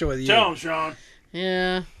good picture with you. Tell him, Sean.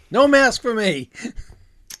 Yeah. No mask for me.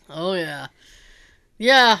 Oh yeah.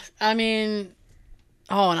 Yeah, I mean,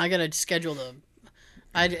 and I gotta schedule the.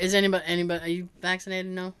 Is anybody? Are you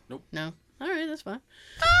vaccinated? No. Nope. No. All right, that's fine.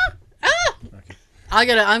 Okay.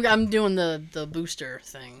 I'm doing the booster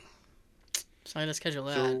thing, so I gotta schedule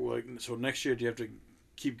that. So next year, do you have to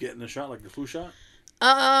keep getting the shot, like the flu shot?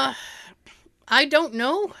 I don't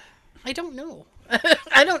know. I don't.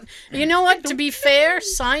 You know what? To be fair,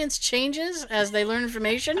 science changes as they learn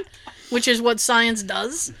information, which is what science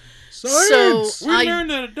does. Science! So We learned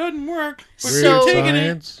that it doesn't work. But So- you're taking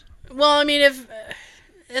it. Science. Well, I mean, if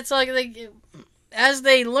it's like as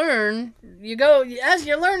they learn, you go. As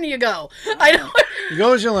you learn, you go. I don't. You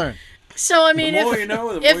go as you learn. So I mean, The more if you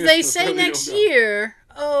know, the if more they you- say the further next you'll go. year,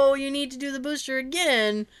 you need to do the booster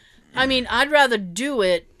again. I mean, I'd rather do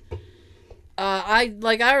it. I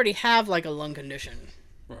already have like a lung condition.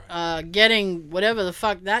 Right. Getting whatever the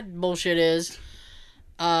fuck that bullshit is,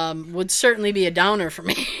 would certainly be a downer for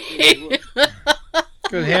me.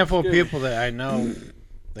 Good handful of people that I know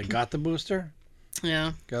that got the booster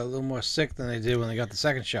Yeah. got a little more sick than they did when they got the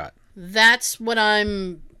second shot. That's what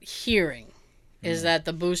I'm hearing, is that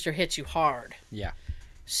the booster hits you hard. Yeah.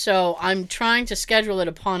 So I'm trying to schedule it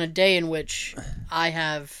upon a day in which I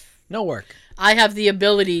have No work. the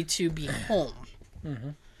ability to be home. Mm-hmm.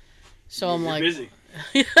 So I'm You're like, busy.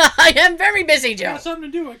 I am very busy, I Joe. got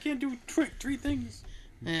something to do. I can't do three things.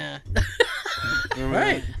 Yeah.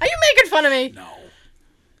 Right. Are you making fun of me? No.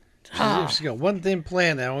 Ah. She's got one thing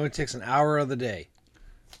planned that only takes an hour of the day.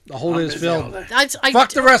 The whole I'm day is busy all filled. day.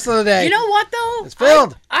 Fuck the rest of the day. You know what, though? It's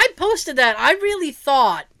filled. I posted that. I really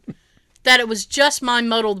thought that it was just my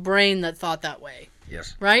muddled brain that thought that way.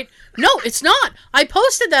 Yes. Right? No, it's not. I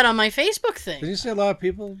posted that on my Facebook thing. Did you say a lot of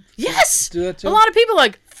people Yes! do that too? A lot of people are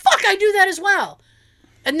like, fuck, I do that as well.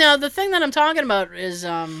 And now the thing that I'm talking about is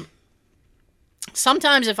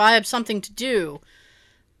sometimes if I have something to do,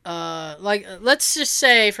 like let's just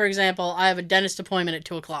say, for example, I have a dentist appointment at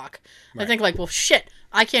 2 o'clock. Right. I think like, well, shit,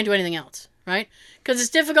 I can't do anything else, right? Because it's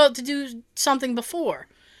difficult to do something before.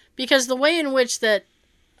 Because the way in which that,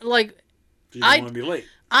 like, You don't want to be late.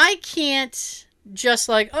 I can't just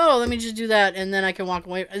like, oh, let me just do that and then I can walk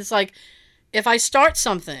away. It's like, if I start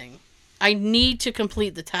something, I need to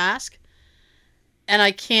complete the task. And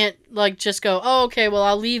I can't, like, just go, oh, okay, well,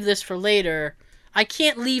 I'll leave this for later. I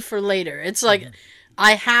can't leave for later. It's like,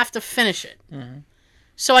 I have to finish it. Mm-hmm.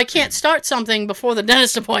 So I can't start something before the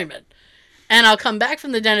dentist appointment. And I'll come back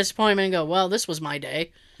from the dentist appointment and go, well, this was my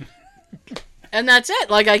day. And that's it.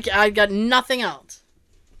 Like, I got nothing else.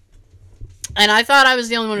 And I thought I was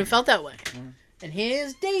the only one who felt that way. And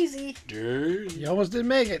here's Daisy. You almost didn't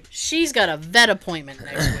make it. She's got a vet appointment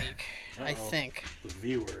next week, I Uh-oh. think. The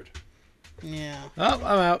V word. Yeah. Oh,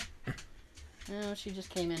 I'm out. Oh, she just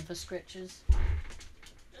came in for scritches.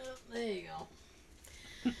 Oh, there you go.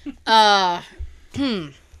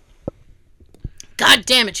 God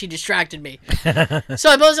damn it, she distracted me. So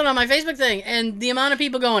I posted on my Facebook thing, and the amount of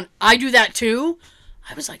people going, I do that too?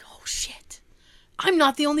 I was like, oh shit. I'm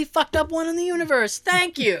not the only fucked up one in the universe.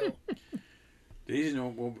 Thank you. Daisy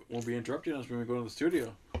won't be interrupting us when we go to the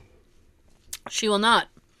studio. She will not.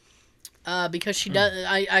 Because she does,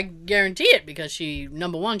 I guarantee it, because she,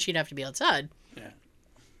 number one, she'd have to be outside. Yeah.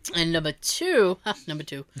 And number two, She doesn't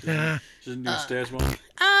do the stairs one.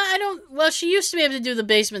 well, she used to be able to do the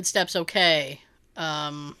basement steps okay.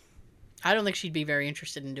 I don't think she'd be very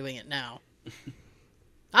interested in doing it now.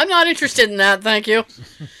 I'm not interested in that, thank you.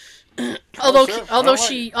 Although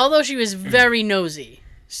she was very nosy,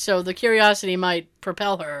 so the curiosity might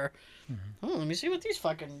propel her. Oh, let me see what these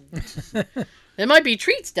fucking... There might be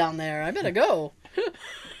treats down there. I better go.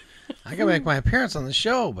 I can make my appearance on the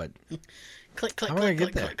show, but Click, click, I'm gonna click, get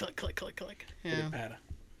click, there. click, click, click, click, click. Yeah, Patta.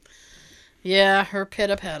 yeah, her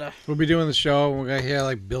pitta-patta. we'll be doing the show and we're gonna hear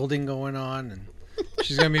like building going on, and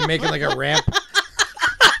she's gonna be making like a ramp.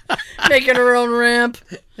 Making her own ramp.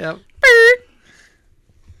 Yep.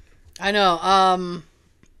 I know.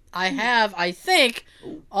 I have, I think,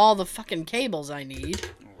 all the fucking cables I need.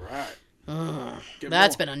 All right.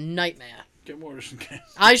 That's more. been a nightmare. Get more just in case.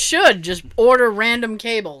 I should just order random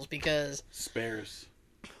cables because Spares.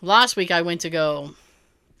 last week I went to go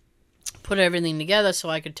put everything together so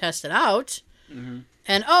I could test it out. Mm-hmm.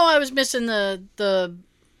 And I was missing the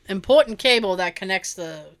important cable that connects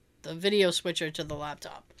the video switcher to the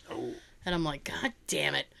laptop. Oh. And I'm like, God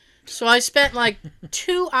damn it. So I spent like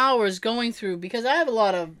 2 hours going through, because I have a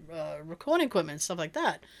lot of recording equipment and stuff like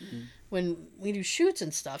that when we do shoots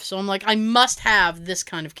and stuff. So I'm like, I must have this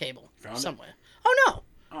kind of cable Found it? somewhere. Oh no.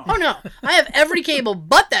 Oh no. I have every cable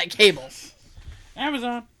but that cable.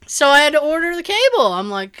 Amazon. So I had to order the cable. I'm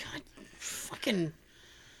like, God, fucking...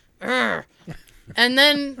 Urgh. And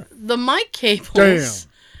then the mic cables.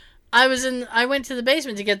 Damn. I went to the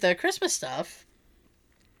basement to get the Christmas stuff.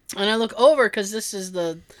 And I look over because this is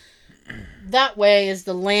that way is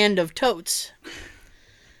the land of totes.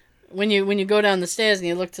 When you go down the stairs and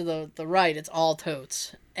you look to the right, it's all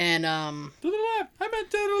totes. And To the left. I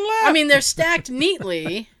meant to the left. I mean, they're stacked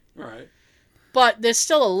neatly, Right. but there's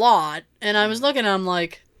still a lot. And I was looking and I'm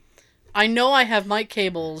like, I know I have mic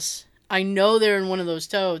cables. I know they're in one of those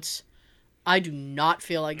totes. I do not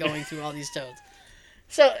feel like going through all these totes.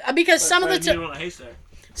 So because some of the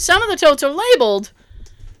totes are labeled,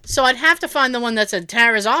 so I'd have to find the one that said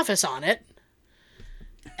Tara's office on it.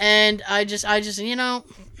 And I just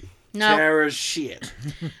no. Tara's shit.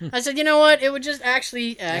 I said, you know what? It would just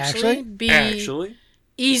actually be Actually.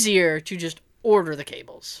 easier to just order the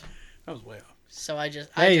cables. That was way off. So I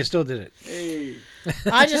You still did it. Hey.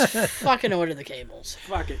 just fucking order the cables.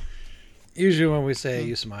 Fuck it. Usually when we say it,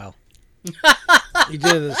 you smile. You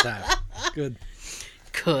did it this time. Good.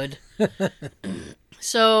 could.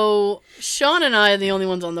 So Sean and I are the only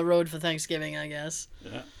ones on the road for Thanksgiving, I guess.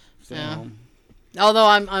 Yeah. Stay Yeah. home. Although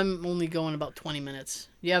I'm only going about 20 minutes.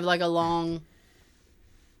 Do you have like a long?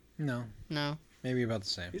 No, No. maybe about the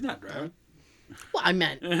same. He's not driving. Well, I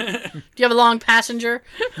meant. Do you have a long passenger?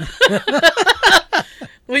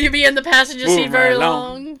 Will you be in the passenger seat Moving very right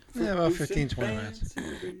long? along. Yeah, about 15, 20 minutes.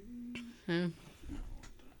 Yeah,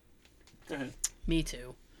 Go ahead. me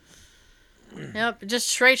too. Yep, just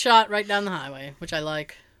straight shot right down the highway, which I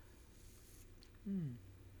like.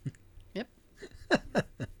 Yep.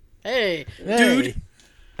 Hey, Hey.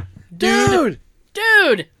 dude.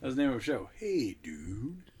 That's the name of the show. Hey,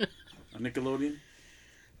 dude. On Nickelodeon?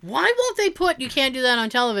 Why won't they put "You Can't Do That on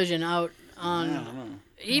Television" out I on don't know.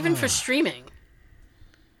 even for streaming?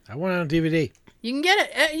 I want it on DVD. You can get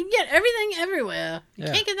it. You can get everything everywhere. You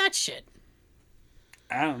Yeah. can't get that shit.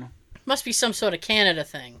 I don't know. Must be some sort of Canada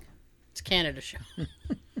thing. It's a Canada show.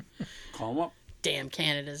 Call him up. Damn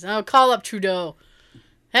Canada's. Oh, call up Trudeau.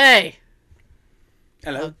 Hey,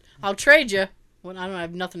 Hello. I'll trade you. Well, I don't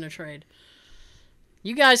have nothing to trade.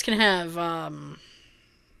 You guys can have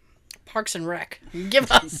Parks and Rec. You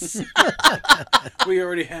give us. We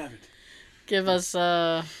already have it. Give us.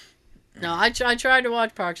 No, I tried to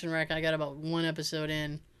watch Parks and Rec. I got about one episode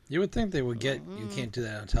in. You would think they would get You Can't Do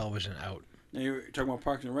That on Television out. Now you're talking about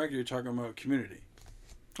Parks and Rec, or you're talking about Community?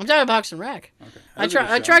 I'm talking about Parks and Rec. Okay. I That's a good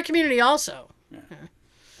show. tried Community also.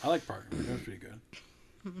 I like Parks and Rec. That was pretty good.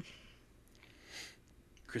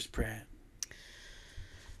 Chris Pratt.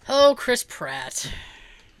 Oh, Chris Pratt.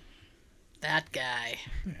 That guy.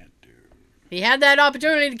 That dude. He had that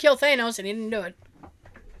opportunity to kill Thanos and he didn't do it.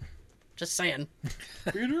 Just saying.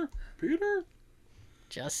 Peter?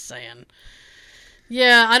 Just saying.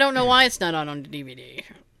 Yeah, I don't know why it's not on DVD.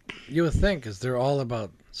 You would think, because they're all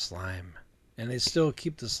about slime. And they still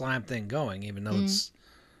keep the slime thing going, even though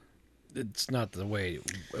it's not the way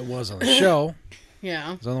it was on the show.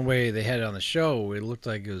 Yeah. It's on the way they had it on the show. It looked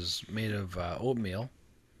like it was made of oatmeal.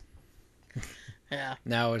 Yeah.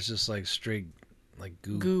 Now it's just like straight, like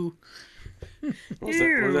goo. Goo. What was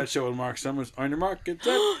that show with Mark Summers? On your mark, get set,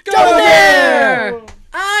 go! Double Dare!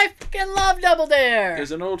 I fucking love Double Dare!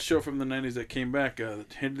 There's an old show from the 90s that came back, the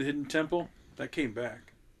Hidden Temple. That came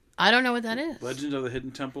back. I don't know what that is. Legends of the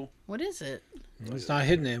Hidden Temple. What is it? It's not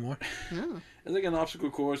hidden anymore. No. It's like an obstacle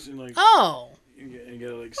course, and like Oh! you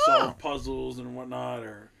get like solve puzzles and whatnot,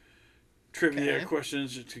 or trivia Okay.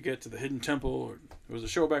 questions to get to the Hidden Temple. Or it was a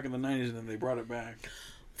show back in the 90s, and then they brought it back.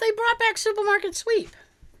 They brought back Supermarket Sweep.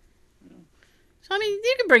 So, I mean,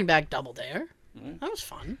 you can bring back Double Dare. Yeah. That was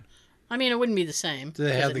fun. I mean, it wouldn't be the same. Do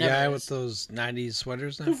they 'cause have it the never guy is. with those 90s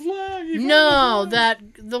sweaters now? The flag. you No, found the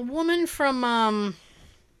flag. the woman from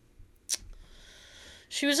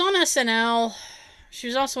she was on SNL. She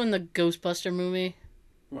was also in the Ghostbuster movie.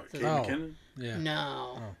 What? Kate Oh. McKinnon, Yeah.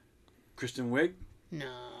 No. Oh. Kristen Wiig,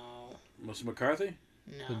 No. Melissa McCarthy,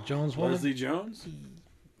 The No. Jones woman? Leslie Jones,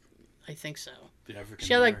 I think so. the African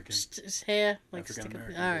She had like American. hair like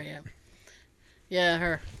African-American. All right, yeah. Yeah,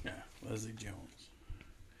 her. Yeah, Leslie Jones.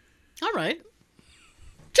 All right.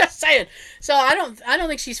 Just saying. So I don't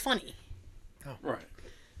think she's funny. Right.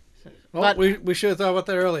 Well, But- we should have thought about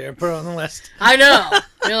that earlier and put it on the list. I know.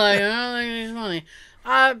 You're like, I don't think she's funny.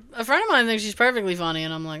 A friend of mine thinks she's perfectly funny,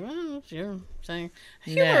 and I'm like, well, that's your thing.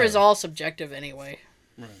 Humor No. is all subjective anyway.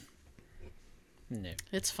 Right. No.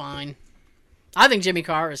 It's fine. I think Jimmy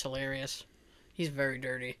Carr is hilarious. He's very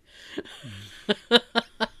dirty.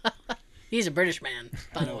 He's a British man,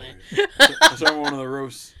 by the way. I saw one of the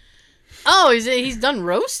roasts. Oh, he's done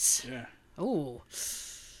roasts? Yeah. Ooh.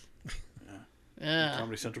 Yeah.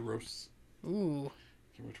 Comedy Central roasts. Ooh.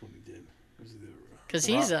 I can't remember which one he did. Was it Because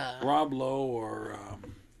he's Rob Lowe or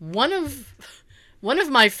one of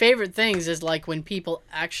my favorite things is like when people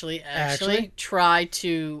actually Actually? try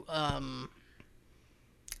to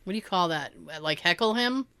what do you call that? Like heckle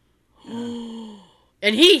him.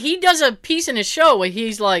 And he does a piece in his show where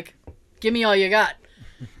he's like, "Give me all you got,"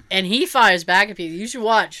 and he fires back at people. You should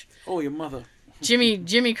watch oh, your mother.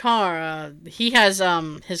 Jimmy Carr. He has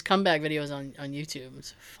his comeback videos on YouTube.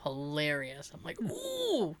 It's hilarious. I'm like,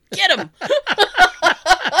 ooh, get him.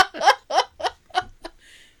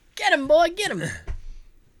 Get him, boy, get him.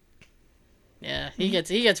 Yeah, he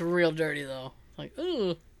gets real dirty though. Like,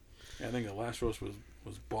 ooh. Yeah, I think the last roast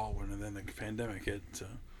was Baldwin, and then the pandemic hit. So.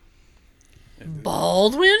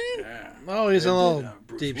 Baldwin? Yeah. Oh, he's They a did, little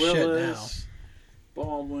Bruce deep Willis, shit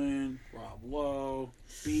Baldwin, Rob Lowe,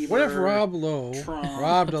 Bieber. now. What if Rob Lowe Trump.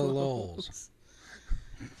 robbed a Lowe's?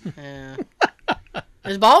 Yeah.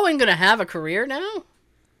 Is Baldwin gonna have a career now?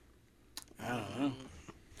 I don't know.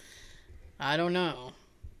 I don't know.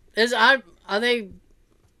 Are they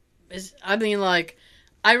I mean, like,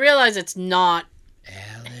 I realize it's not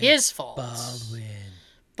Alec his fault. Baldwin.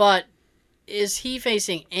 But is he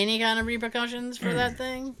facing any kind of repercussions for that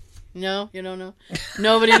thing? No, you don't know.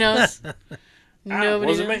 Nobody knows.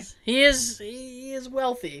 Nobody wasn't knows. He is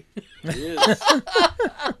wealthy. He is.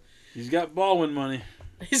 He's got Baldwin money.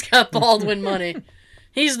 He's got Baldwin money.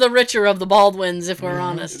 He's the richer of the Baldwins, if we're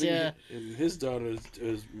honest. Yeah. And his daughter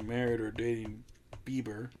is married or dating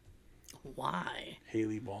Bieber. Why?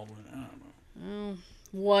 Haley Baldwin. I don't know.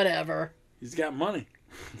 Whatever. He's got money.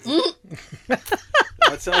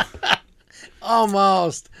 That's how.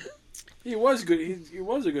 Almost. He was good. He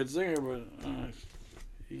was a good singer, but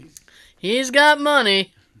He's got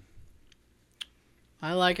money.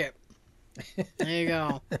 I like it. There you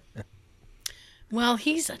go. Well,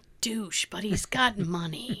 he's a douche, but he's got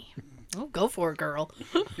money. Oh, go for it, girl.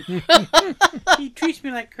 he treats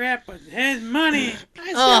me like crap, but has money. I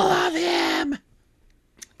still love him.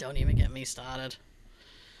 Don't even get me started.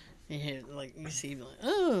 You hear, like, you see, like,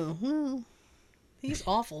 oh, well, he's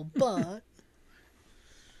awful, but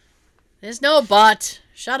there's no but.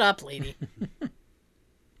 Shut up, lady.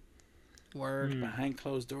 Word. Behind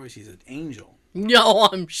closed doors, he's an angel. No,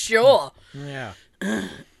 I'm sure. Yeah. Yeah.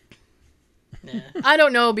 I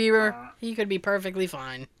don't know, Bieber. He could be perfectly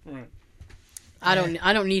fine. Right. I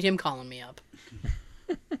don't need him calling me up.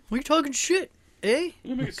 What are you talking shit, eh?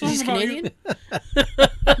 Make a Because song he's about Canadian.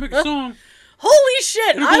 Make a song. Holy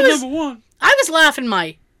shit! It'll go number one. I was laughing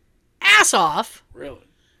my ass off. Really?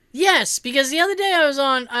 Yes, because the other day I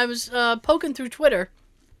was poking through Twitter,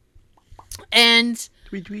 and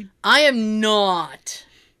Tweet. I am not.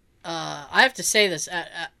 I have to say this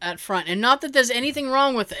at front, and not that there's anything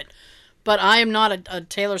wrong with it, but I am not a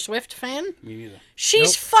Taylor Swift fan. Me neither.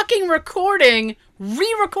 She's fucking re-recording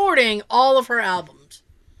all of her albums.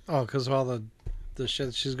 Oh, because of all the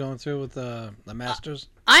shit she's going through with the Masters?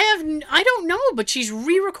 I don't know, but she's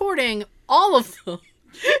re-recording all of them.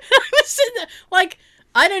 Like,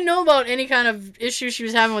 I didn't know about any kind of issue she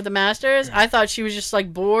was having with the Masters. I thought she was just,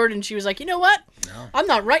 like, bored, and she was like, you know what? No. I'm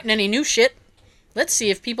not writing any new shit. Let's see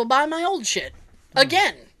if people buy my old shit.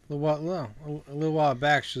 Again. A little while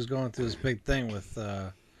back, she was going through this big thing with,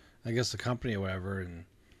 I guess, the company or whatever, and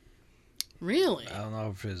Really? I don't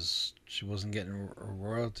know if she wasn't getting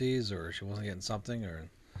royalties or she wasn't getting something or...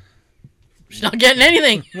 She's not getting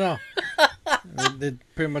anything. No. They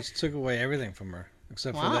pretty much took away everything from her,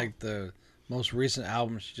 except for, like, the most recent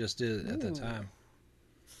album she just did at the time.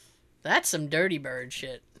 That's some Dirty Bird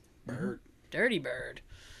shit. Bird. Dirty Bird.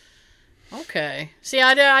 Okay. See,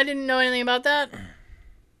 I didn't know anything about that.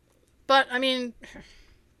 But, I mean...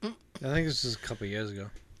 I think this is a couple of years ago.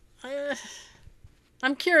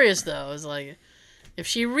 I'm curious, though. It's like, if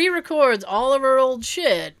she re-records all of her old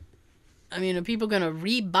shit, I mean, are people going to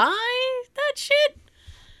re-buy that shit?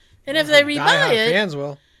 And if they re-buy it... fans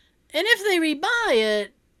will. And if they re-buy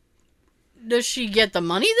it, does she get the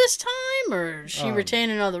money this time? Or does she retain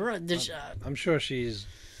another... I'm sure she's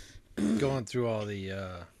going through all the...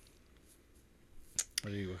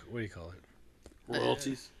 what do you call it?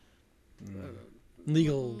 Royalties.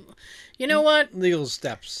 Legal. You know what? Legal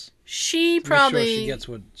steps. She Make probably... sure she gets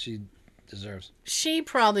what she deserves. She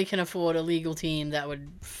probably can afford a legal team that would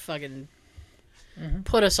fucking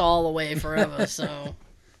put us all away forever, so...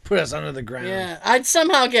 Put us under the ground. Yeah, I'd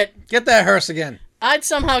somehow get that hearse again. I'd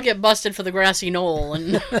somehow get busted for the grassy knoll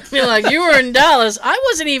and be like, you were in Dallas. I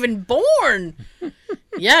wasn't even born.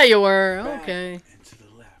 Yeah, you were. Okay. And to the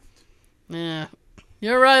left. Yeah.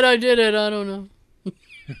 You're right, I did it. I don't know.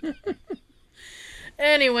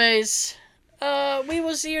 Anyways, we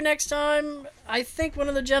will see you next time. I think one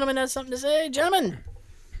of the gentlemen has something to say. Gentlemen.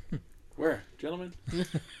 Where? Gentlemen?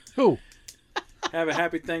 Who? Have a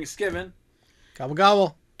happy Thanksgiving. Gobble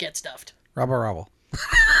gobble. Get stuffed. Rubble rubble.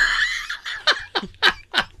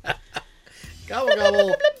 Gobble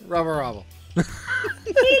gobble. Rubble rubble.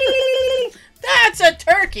 That's a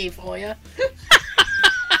turkey for you.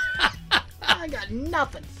 I got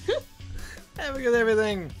nothing. Have a good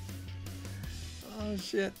everything. Oh,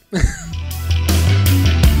 shit.